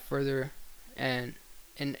definitely a lot further and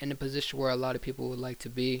in a position where a lot of people would like to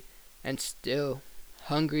be, and still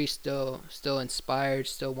hungry, still inspired,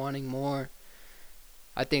 still wanting more.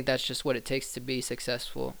 I think that's just what it takes to be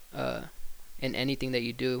successful in anything that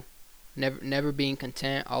you do. Never being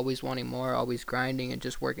content, always wanting more, always grinding and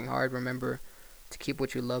just working hard. Remember to keep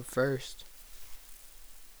what you love first.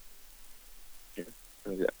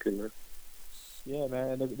 Exactly, man. Yeah,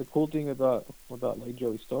 man. And the cool thing about like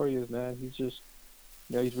Joey's story is, man, he's just,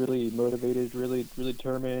 he's really motivated, really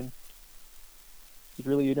determined. He's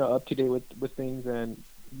really, up to date with things, and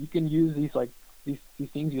you can use these like these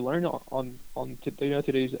things you learn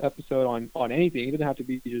today's episode on anything. It doesn't have to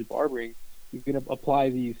be just barbering. You can apply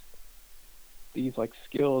these like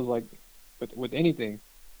skills like with anything.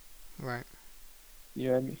 Right. You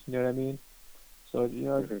know what I mean? So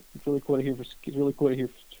Hmm. it's really cool to hear. It's really cool to hear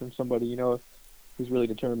from somebody who's really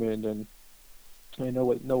determined and know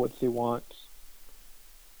what they want.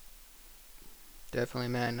 Definitely,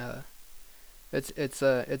 man.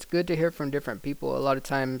 It's good to hear from different people. A lot of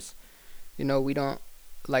times, we don't,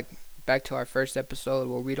 like, back to our first episode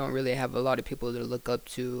where we don't really have a lot of people to look up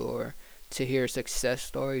to or to hear success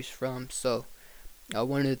stories from. So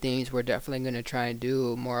one of the things we're definitely going to try and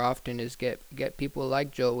do more often is get people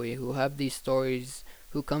like Joey who have these stories,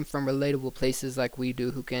 who come from relatable places like we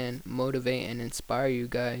do, who can motivate and inspire you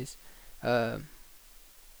guys. Uh,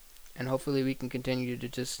 and hopefully we can continue to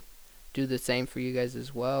just do the same for you guys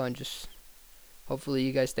as well, and just hopefully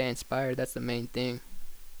you guys stay inspired. That's the main thing.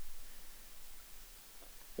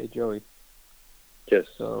 Hey Joey, Just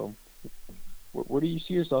so where do you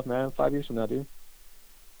see yourself, man? 5 years from now, dude.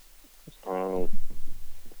 um,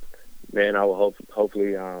 man, I will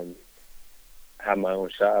hopefully have my own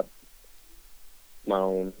shop, my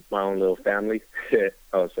own little family. I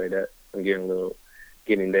would say that I'm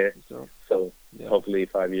getting there. So So yeah, hopefully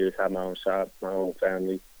 5 years, have my own shop, my own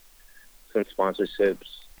family, some sponsorships,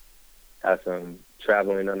 have some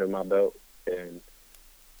traveling under my belt, and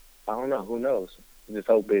I don't know, who knows? Just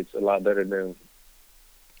hope it's a lot better than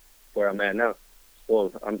where I'm at now.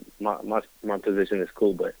 Well, my position is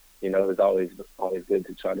cool, but it's always good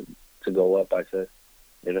to try to go up. I said,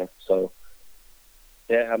 so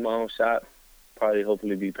yeah, have my own shop, probably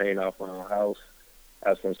hopefully be paying off my own house,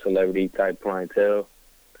 have some celebrity type clientele,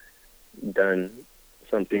 done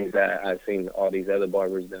some things that I've seen all these other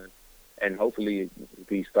barbers done, and hopefully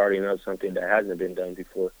be starting up something that hasn't been done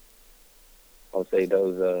before. I'll say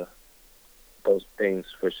those things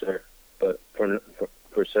for sure. But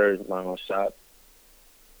for sure, my own shop.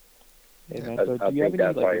 hey Yeah. man. So I do you have think any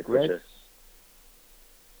that's like probably for regrets? sure.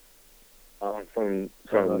 Sorry about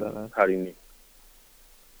From that, man. how do you mean?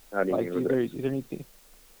 How do you mean Like, regrets? is there anything?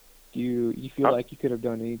 Do you feel Huh? like you could have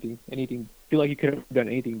done anything? Feel like you could have done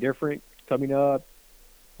anything different coming up,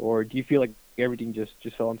 or do you feel like everything just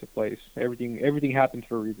fell into place? Everything happens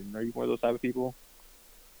for a reason. Are you one of those type of people?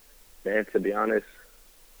 Man, to be honest,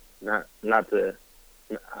 not to.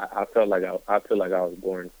 I felt like I feel like I was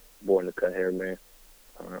born to cut hair, man.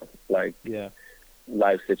 Like Yeah.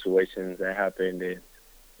 life situations that happened, and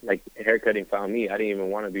like haircutting found me. I didn't even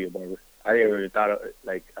want to be a barber. I didn't even thought of,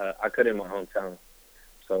 like I cut in my hometown,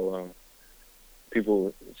 so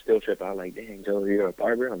people still trip out like, "Dang, Joe, you're a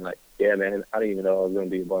barber." I'm like, "Yeah, man. I didn't even know I was gonna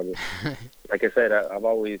be a barber." Like I said, I've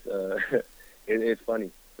always it's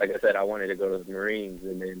funny. Like I said, I wanted to go to the Marines,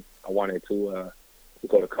 and then I wanted to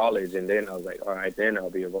go to college, and then I was like, all right, then I'll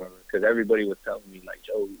be a barber, because everybody was telling me like,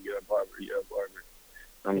 Joe, you're a barber, you're a barber.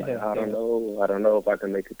 I'm like, Yeah. I don't Yeah. know, I don't know if I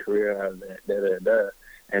can make a career out of that, da da da.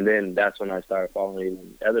 And then that's when I started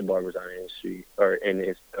following other barbers on the industry,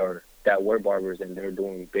 or that were barbers, and they're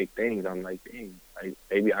doing big things. I'm like, dang, like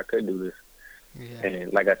maybe I could do this. Yeah.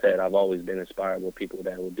 And like I said, I've always been inspired with people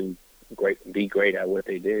that will be great at what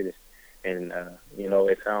they did, and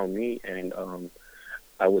it found me, and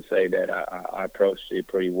I would say that I approached it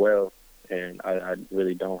pretty well, and I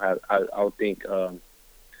really don't have. I would think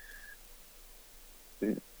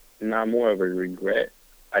not more of a regret.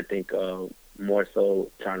 I think more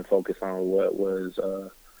so trying to focus on what was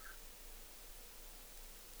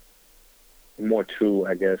more true,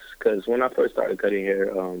 I guess. Because when I first started cutting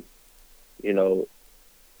hair, you know,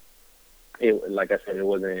 it, like I said, it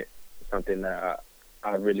wasn't something that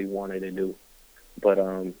I really wanted to do. But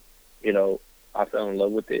you know, I fell in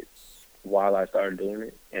love with it while I started doing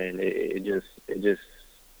it, and it just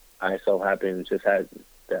I so happened just had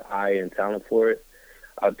the eye and talent for it.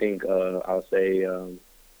 I think I'll say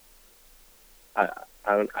I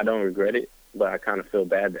I don't regret it, but I kind of feel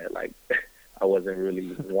bad that like I wasn't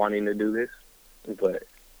really wanting to do this, but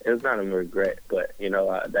it's not a regret. But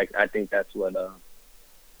I think that's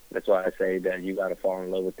why I say that you got to fall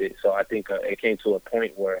in love with it. So I think it came to a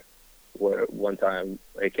point where one time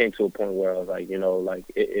it came to a point where I was like, like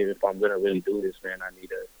if I'm gonna really do this, man,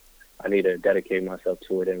 I need to dedicate myself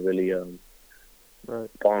to it and really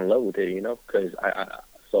Right. fall in love with it, because I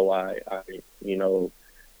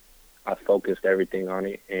I focused everything on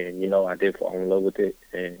it, and I did fall in love with it,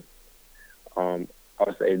 and I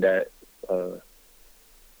would say that uh,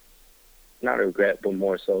 not a regret, but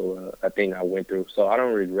more so a thing I went through. So I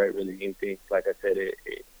don't regret really anything. Like I said,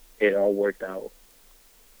 it all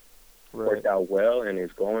Right. worked out well, and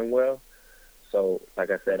it's going well. So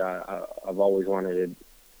like I said, I've always wanted to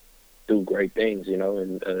do great things, you know,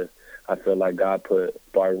 and I feel like God put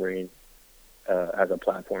barbering as a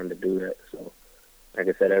platform to do that. So like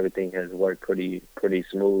I said, everything has worked pretty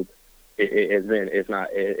smooth. It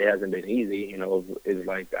hasn't been easy, you know. It's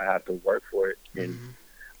like I have to work for it, and Mm-hmm.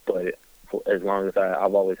 but as long as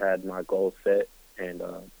I've always had my goals set, and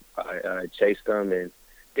I chased them and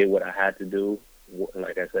did what I had to do.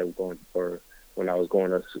 Like I said, going for when I was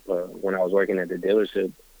going to when I was working at the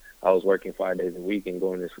dealership, I was working 5 days a week and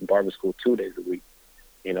going to barber school 2 days a week.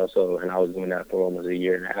 You know, so and I was doing that for almost a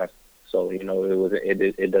year and a half. So you know,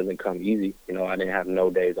 it doesn't come easy. You know, I didn't have no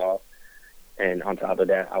days off, and on top of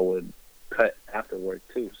that, I would cut after work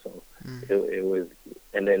too. So Mm-hmm. it was,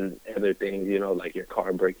 and then other things, you know, like your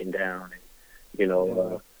car breaking down, and you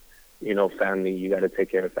know, family. You got to take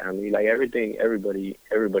care of family. Like everything, everybody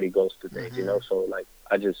goes through things, you Mm-hmm. know. So like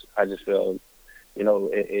I just feel, you know,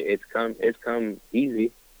 it's come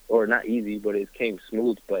easy, or not easy, but it came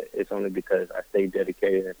smooth. But it's only because I stayed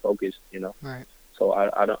dedicated and focused, you know. Right. So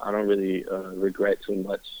I don't really regret too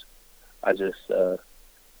much. I just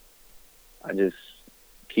I just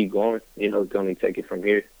keep going. You know, you can only take it from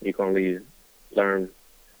here. You can only learn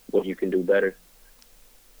what you can do better.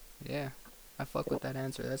 Yeah. I fuck with that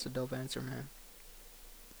answer. That's a dope answer, man.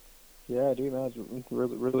 Yeah, dude, man, that's a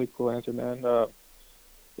really cool answer, man.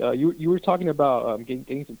 You were talking about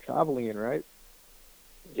getting some traveling in, right?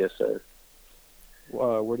 Yes, sir.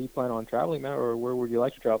 Where do you plan on traveling, man, or where would you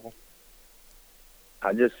like to travel?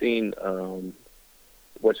 I just seen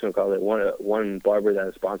what you call it, one barber that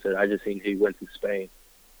is sponsored. I just seen he went to Spain.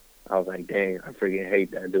 I was like, dang, I freaking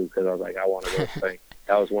hate that dude, because I was like, I want to go to Spain.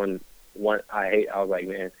 That was one I hate. I was like,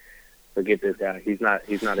 man, forget this guy. He's not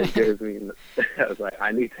as good as me. I was like,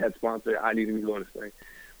 I need that sponsor. I need to be going to Spain.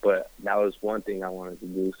 But that was one thing I wanted to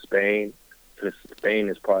do. Spain, because Spain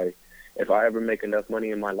is probably, if I ever make enough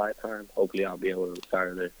money in my lifetime, hopefully I'll be able to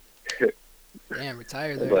retire there. Damn,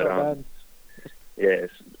 retire There there. you But go, man. yes,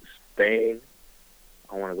 Spain.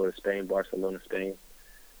 I want to go to Spain, Barcelona, Spain,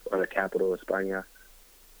 or the capital of España,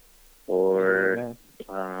 Oh, or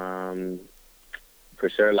man. for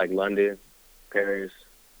sure like London, Paris,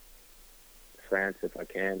 France if I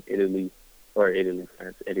can, Italy,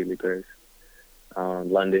 Paris,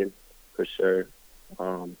 London for sure,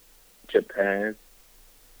 Japan.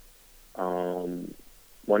 Um,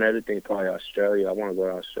 One other thing, probably Australia. I want to go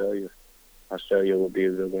to Australia. Australia would be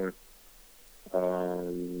a good one.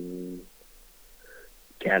 Um,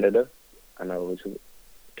 Canada. I know it's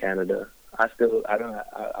Canada.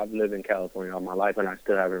 I've lived in California all my life, and I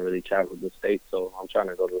still haven't really traveled the states. So I'm trying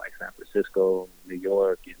to go to like San Francisco, New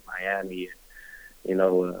York, and Miami, and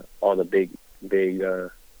all the big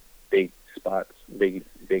spots, big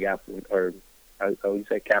apple, or I would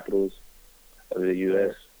say capitals of the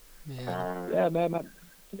U.S. Yeah. Yeah, man.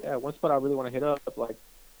 Yeah, one spot I really want to hit up, like,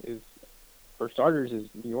 is for starters, is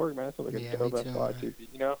New York, man. It's like a Yeah, me dope ass too, spot man. too,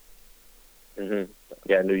 you know. hmm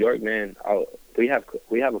Yeah, New York, man. We have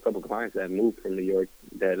a couple clients that moved from New York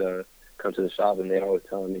that come to the shop, and they're always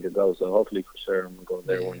telling me to go. So hopefully, for sure, I'm gonna go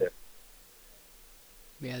there one Yeah. day.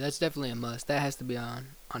 Yeah, that's definitely a must. That has to be on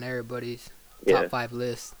everybody's top Yeah, 5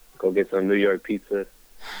 list. go get some New York pizza.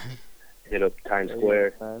 Hit up Times There you Square.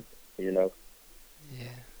 go, man. You know, Yeah.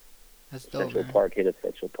 That's dope, Central man. Park. Hit up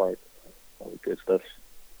Central Park. All the good stuff.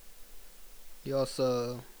 You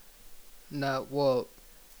also not well,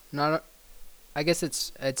 not I guess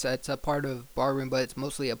it's a part of barbering, but it's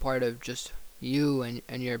mostly a part of just you and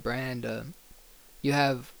your brand. You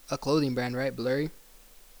have a clothing brand, right? Blurry.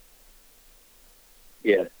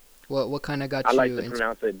 Yeah, What kind of I got like you to into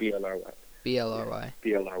pronounce it BLRY. Yeah, BLRY?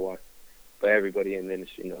 BLRY. But everybody in the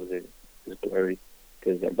industry knows it is blurry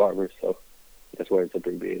because they're barbers, so that's where it's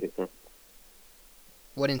abbreviated from.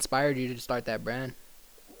 What inspired you to start that brand?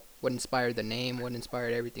 What inspired the name? What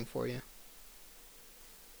inspired everything for you?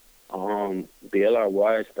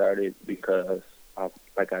 BLRY started because,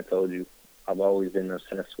 like I told you, I've always been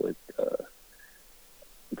obsessed with.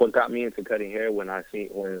 What got me into cutting hair when I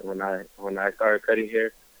started cutting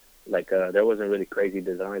hair, like there wasn't really crazy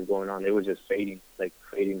designs going on. It was just fading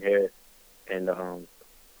hair, and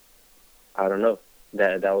I don't know.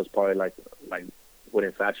 That was probably like what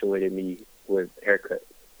infatuated me with haircut.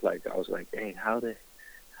 Like I was like, dang, how the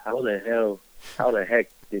heck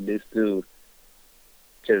did this dude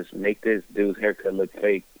just make this dude's haircut look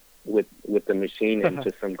fake with the machine and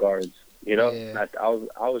just some guards? You know, Yeah. I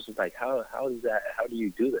was just like, how do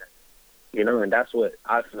you do that? And that's what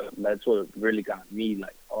I feel. That's what really got me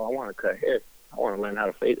like, oh, I want to cut hair. I want to learn how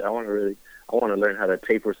to fade. I want to learn how to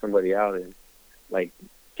taper somebody out and like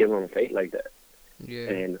give them a fade like that. Yeah.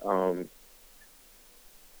 And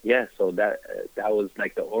yeah, so that was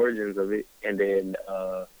like the origins of it, and then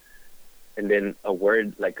a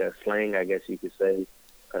word like a slang, I guess you could say,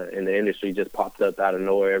 in the industry just popped up out of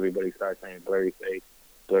nowhere. Everybody started saying blurry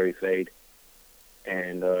fade,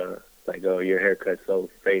 and like, oh, your haircut's so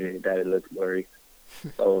faded that it looks blurry.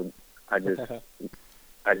 So I just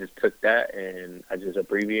took that and I just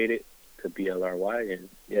abbreviated to BLRY, and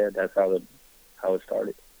yeah, that's how it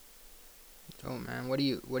started. Oh man, what do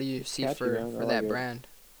you see Catchy, for man. I that like it. brand?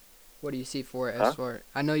 What do you see for it Huh? as far?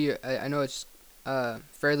 I know it's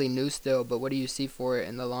fairly new still, but what do you see for it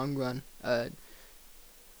in the long run?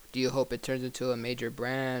 Do you hope it turns into a major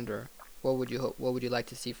brand, or what would you like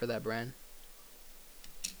to see for that brand?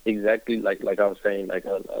 Exactly, like I was saying,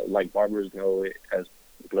 like barbers know it as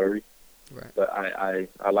blurry, Right. but I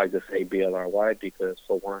like to say BLRY because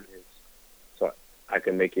for one is so I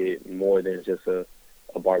can make it more than just a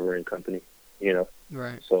barbering company, you know.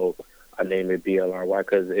 Right. So I named it BLRY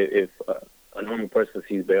because if a normal person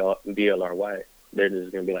sees BLRY, they're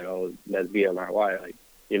just gonna be like, oh, that's BLRY, like,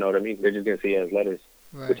 you know what I mean? They're just gonna see it as letters,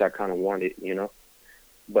 which Right. I kind of wanted, you know.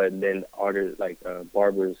 But then artists like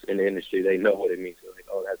barbers in the industry, they know what it means. They're like,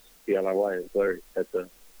 oh, that's BLRY, it's blurry. That's the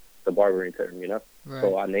barbering term, you know. Right.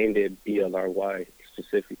 So I named it BLRY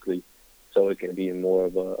specifically, so it can be more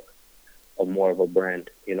of a brand,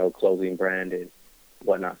 you know, clothing brand and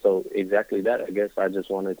whatnot. So exactly that. I guess I just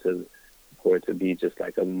wanted for it to be just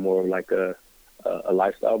like more like a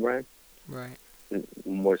lifestyle brand, Right.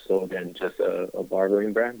 more so than just a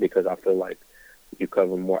barbering brand, because I feel like you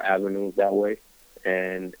cover more avenues that way,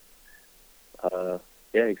 and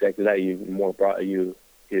yeah, exactly that.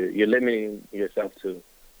 You're limiting yourself to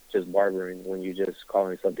just barbering when you just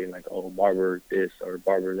calling something like, oh, barber this or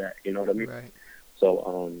barber that. You know what I mean? Right.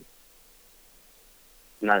 So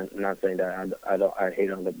not saying that I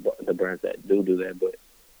hate on the brands that do that, but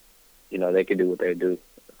you know, they can do what they do.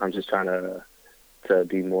 I'm just trying to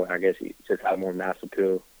be more, I guess, just have more mass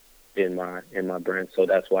appeal in my brand. So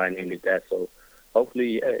that's why I named it that. So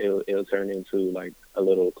hopefully, yeah, it'll turn into like a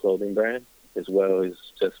little clothing brand as well as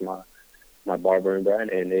just my barbering brand,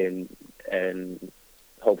 and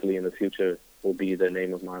hopefully in the future will be the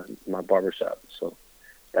name of my barbershop. So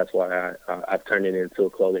that's why I've turned it into a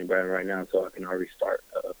clothing brand right now, so I can already start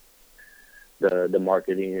the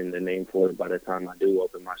marketing and the name for it. By the time I do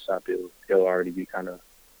open my shop, it'll already be kind of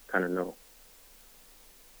known.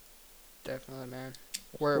 Definitely, man.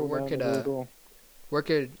 That's Where cool, where man. could That's really cool. where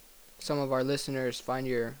could some of our listeners find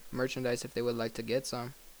your merchandise if they would like to get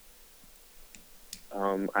some?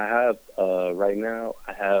 I have right now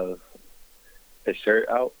I have a shirt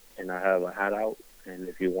out and I have a hat out, and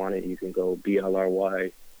if you want it, you can go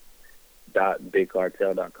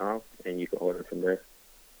blry.bigcartel.com and you can order from there.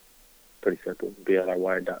 Pretty simple.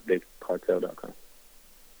 blry.bigcartel.com.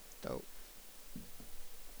 Dope.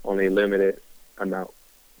 Only limited amount.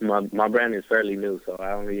 My brand is fairly new, so I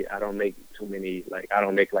don't make too many, like I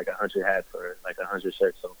don't make like 100 hats or like 100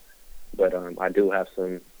 shirts. So, but I do have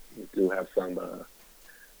some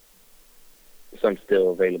still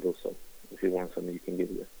available. So if you want some, you can get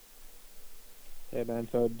it. Yeah, man.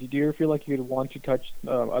 So, do you ever feel like you'd want to touch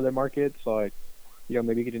other markets, like,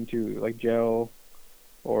 maybe get into like gel,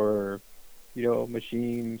 or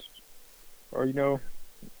machines, or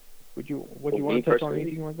would you For me want to touch on personally,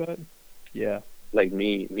 anything like that? Yeah. like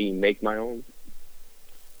me make Right.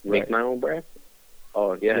 my own brand.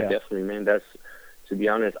 Oh yeah, Yeah. definitely, man. That's, to be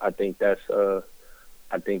honest, I think that's the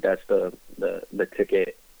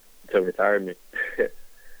ticket to retirement.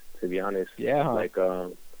 To be honest, Yeah. Huh? like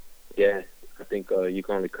yeah, I think you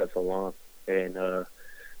can only cut so long, and I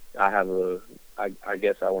have I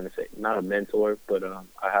guess I want to say not a mentor, but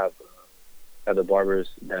I have other barbers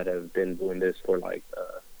that have been doing this for like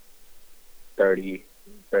 30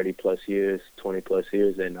 plus years, 20 plus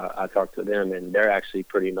years, and I talk to them, and they're actually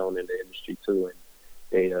pretty known in the industry too,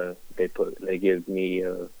 and they give me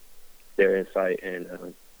their insight, and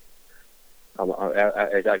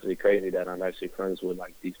it's actually crazy that I'm actually friends with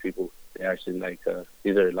like these people. They actually like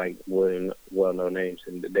these are like well known names,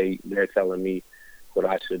 and they're telling me what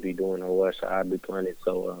I should be doing or what should I be planning.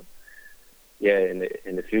 So yeah,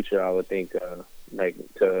 in the future, I would think like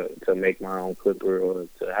to make my own clipper or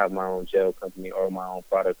to have my own gel company or my own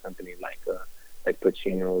product company like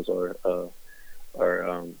Pacino's or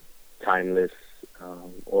Timeless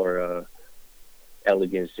or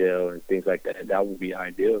Elegance Gel and things like that. That would be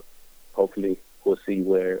ideal. Hopefully, we'll see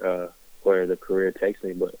where the career takes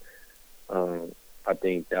me, but I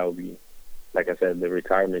think that would be like I said, the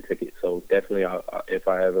retirement ticket. So definitely, if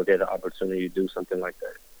I ever get an opportunity to do something like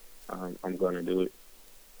that, I'm gonna do it.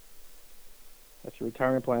 That's your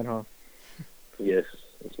retirement plan, huh? Yes,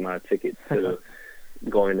 it's my ticket to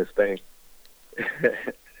going to Spain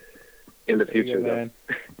in the Very future, good, though. man.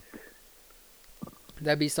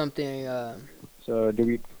 That'd be something. So do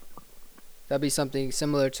we? That'd be something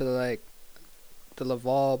similar to like the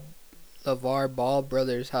Lavar Ball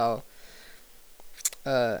brothers. How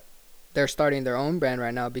uh, they're starting their own brand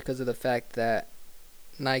right now because of the fact that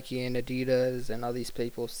Nike and Adidas and all these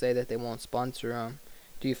people say that they won't sponsor them.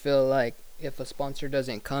 Do you feel like if a sponsor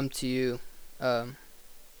doesn't come to you, um,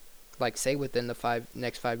 like say within the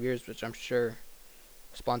next 5 years, which I'm sure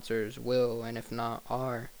sponsors will, and if not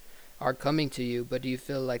are coming to you, but do you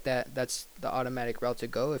feel like that's the automatic route to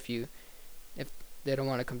go? If they don't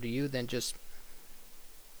want to come to you, then just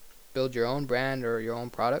build your own brand or your own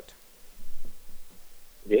product?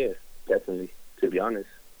 Yeah, definitely. To be honest,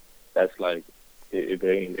 that's like if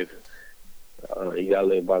you gotta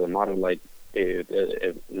live by the motto, like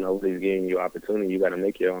if nobody's giving you opportunity, you gotta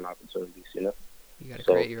make your own opportunities. You got to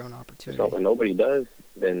So create your own opportunity. so when nobody does,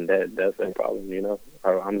 then that's a problem.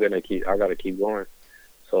 I'm gonna keep. I gotta keep going.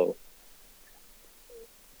 So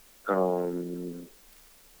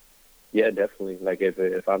yeah, definitely. Like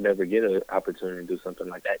if I never get an opportunity to do something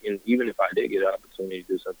like that, and even if I did get an opportunity to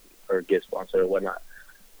do something or get sponsored or whatnot,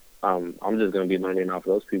 I'm just gonna be learning off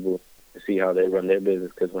those people to see how they run their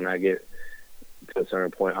business. Because when I get to a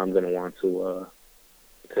certain point, I'm gonna want to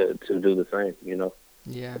do the same.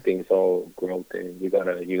 Yeah. I think it's all growth, and you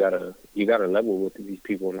gotta level with these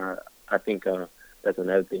people. And I think that's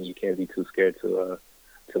another thing. You can't be too scared to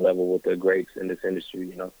level with the greats in this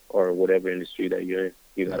industry, or whatever industry that you're in.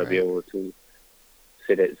 You gotta be able to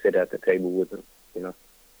sit at the table with them,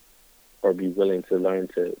 or be willing to learn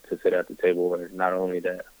to sit at the table. Or not only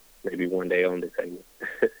that, maybe one day on the table.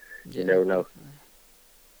 You never know. Definitely.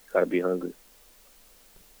 Gotta be hungry.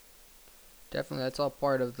 Definitely, that's all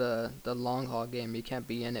part of the long haul game. You can't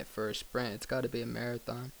be in it for a sprint. It's got to be a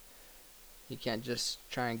marathon. You can't just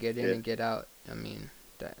try and get in Yeah. and get out. I mean,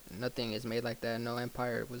 that nothing is made like that. No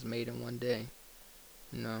empire was made in one day.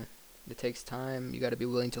 It takes time. You got to be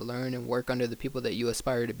willing to learn and work under the people that you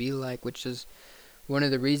aspire to be like, which is one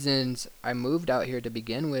of the reasons I moved out here to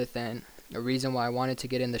begin with, and a reason why I wanted to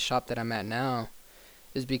get in the shop that I'm at now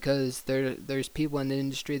is because there's people in the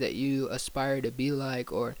industry that you aspire to be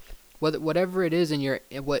like, or whatever it is in your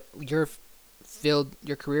field,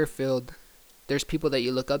 your career field. There's people that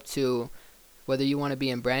you look up to, whether you want to be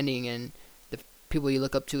in branding, and the people you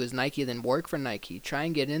look up to is Nike. Then work for Nike. Try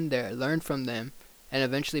and get in there, learn from them, and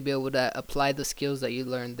eventually be able to apply the skills that you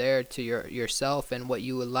learned there to yourself and what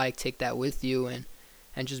you would like. Take that with you and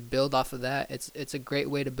just build off of that. It's a great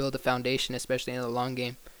way to build a foundation, especially in the long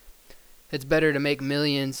game. It's better to make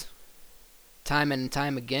millions time and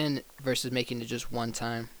time again versus making it just one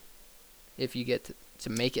time. If you get to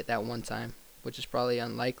make it that one time, which is probably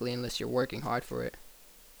unlikely unless you're working hard for it.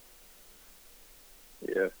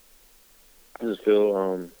 Yeah. I just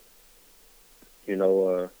feel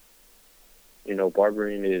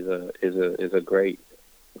barbering is a great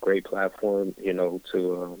platform,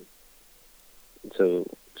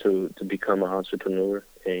 to become an entrepreneur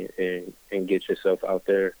and get yourself out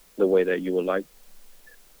there the way that you would like.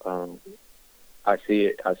 I see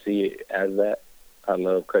it as that. I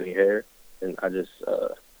love cutting hair, and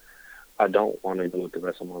I don't want to do it the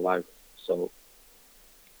rest of my life. So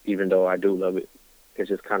even though I do love it, it's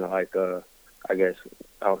just kind of like I guess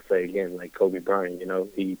I'll say again, like Kobe Bryant.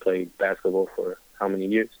 He played basketball for how many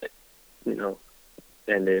years, and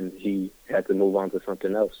then he had to move on to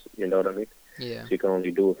something else. You know what I mean? Yeah. So you can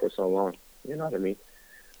only do it for so long. You know what I mean?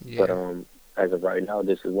 Yeah. But as of right now,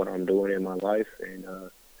 this is what I'm doing in my life, and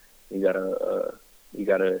you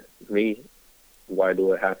gotta me. Why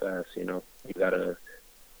do it half-ass? You gotta.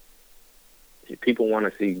 People want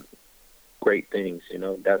to see great things.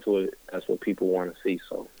 That's what people want to see.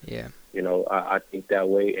 So Yeah. I think that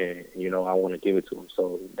way, and I want to give it to them.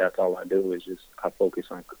 So that's all I do is just I focus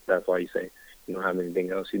on. That's why you say you don't have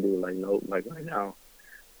anything else you do. Like no, like right now,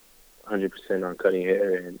 100% on cutting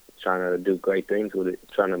hair and trying to do great things with it,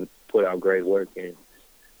 trying to put out great work, and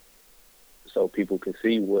so people can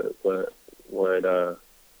see what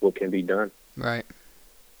can be done. Right.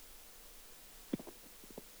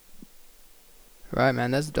 Right,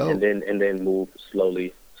 man. That's dope. And then move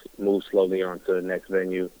slowly on to the next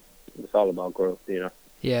venue. It's all about growth,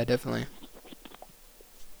 Yeah, definitely.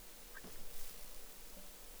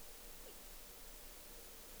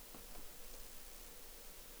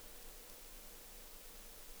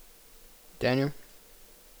 Daniel?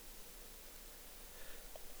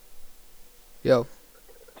 Yo,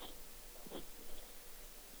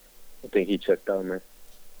 I think he checked out, man.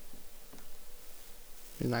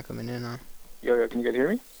 he's not coming in, huh? Yo, can you guys hear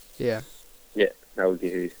me? Yeah. Yeah, now we can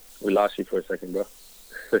hear you. We lost you for a second, bro.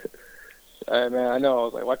 Man, I know. I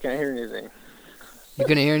was like, why can't I hear anything? You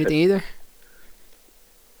couldn't hear anything either?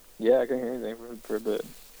 Yeah, I couldn't hear anything for a bit.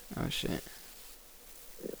 Oh, shit.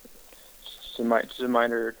 Just a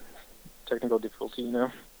minor technical difficulty, you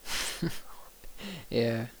know?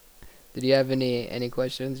 Yeah. Did you have any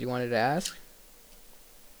questions you wanted to ask?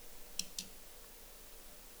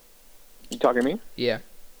 You talking to me? Yeah.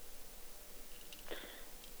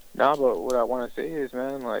 Nah, but what I want to say is,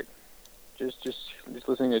 man, like, just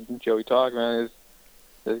listening to Joey talk, man,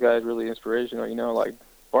 this guy is really inspirational, you know? Like,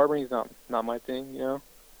 barbering's not my thing, you know?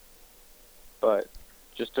 But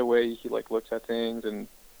just the way he, like, looks at things and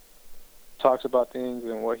talks about things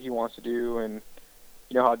and what he wants to do and,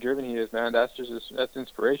 you know, how driven he is, man, that's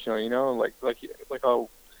inspirational, you know? Like how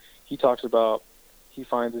he talks about he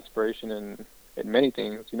finds inspiration in many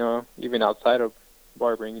things, you know, even outside of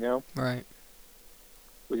barbering, you know? Right.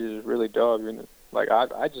 Which is really dope. And, like,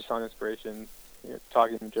 I just found inspiration, you know,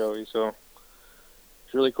 talking to Joey, so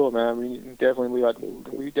it's really cool, man. We definitely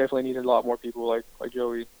need a lot more people like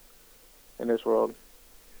Joey in this world.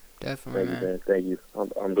 Definitely, Thank man. you, man. Thank you.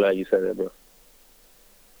 I'm glad you said that, bro.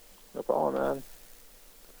 No problem, man.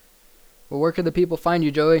 Well, where could the people find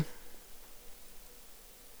you, Joey?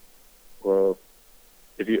 Well,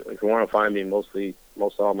 if you want to find me, most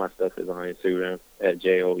all my stuff is on Instagram at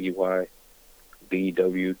JoeyBwood.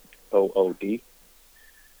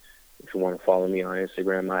 If you want to follow me on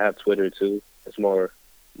Instagram, I have Twitter too. It's more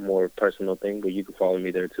personal thing, but you can follow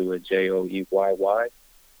me there too at JoeyBwood.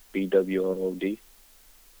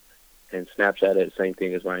 And Snapchat is the same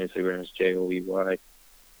thing as my Instagram. It's JoeyBwood.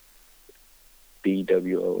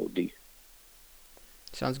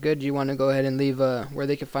 Sounds good. Do you want to go ahead and leave where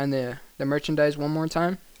they can find the merchandise one more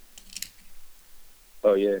time?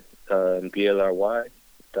 Oh yeah,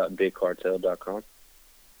 BLRY.BigCartel.com.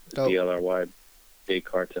 Dope.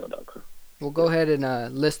 BLRY.BigCartel.com. We'll go ahead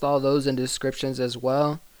and list all those in descriptions as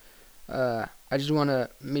well. I just want to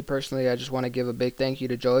give a big thank you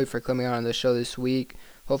to Joey for coming on the show this week.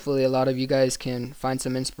 Hopefully a lot of you guys can find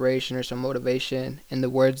some inspiration or some motivation in the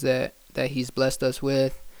words that he's blessed us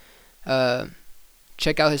with.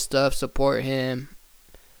 Check out his stuff, support him.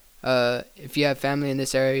 If you have family in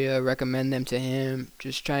this area, recommend them to him.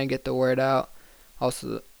 Just try and get the word out.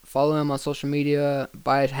 Also, follow him on social media,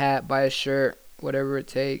 buy a hat, buy a shirt, whatever it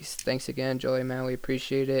takes. Thanks again, Joey, man. We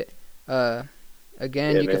appreciate it. Again,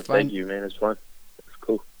 yeah, you man, can find... Thank you, man. It's fun. It's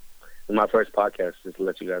cool. It's my first podcast, just to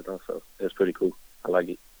let you guys know, so it's pretty cool. I like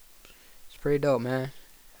it. It's pretty dope, man.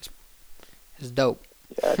 It's dope.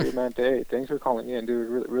 Yeah, dude, man. Hey, thanks for calling in,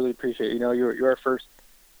 dude. Really appreciate it. You know, you're our first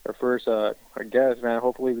guest, man.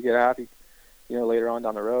 Hopefully we get happy, you know, later on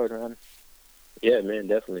down the road, man. Yeah, man,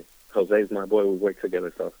 definitely. Jose's my boy. We work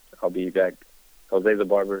together, so I'll be back. Jose's a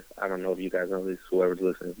barber. I don't know if you guys know this, whoever's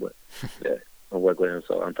listening, but yeah, I work with him,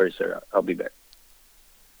 so I'm pretty sure I'll be back.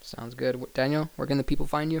 Sounds good. Daniel, where can the people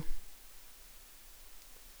find you?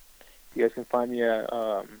 You guys can find me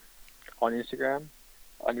on Instagram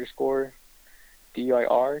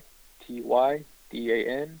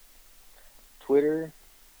 _DIRTYDAN, Twitter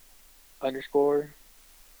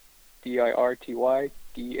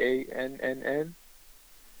 _DIRTYDANNN.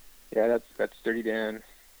 Yeah, that's Dirty Dan.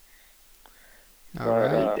 All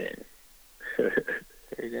right.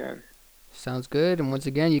 Dirty Dan. Sounds good. And once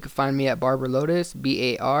again, you can find me at Barber Lotus,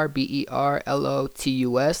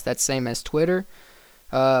 BARBERLOTUS. That's same as Twitter.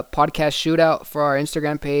 Podcast Shootout for our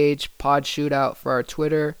Instagram page, Pod Shootout for our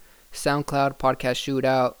Twitter, SoundCloud, Podcast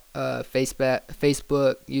Shootout,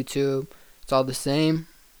 Facebook, YouTube. It's all the same.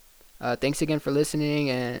 Thanks again for listening,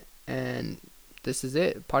 and this is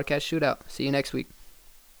it. Podcast Shootout. See you next week.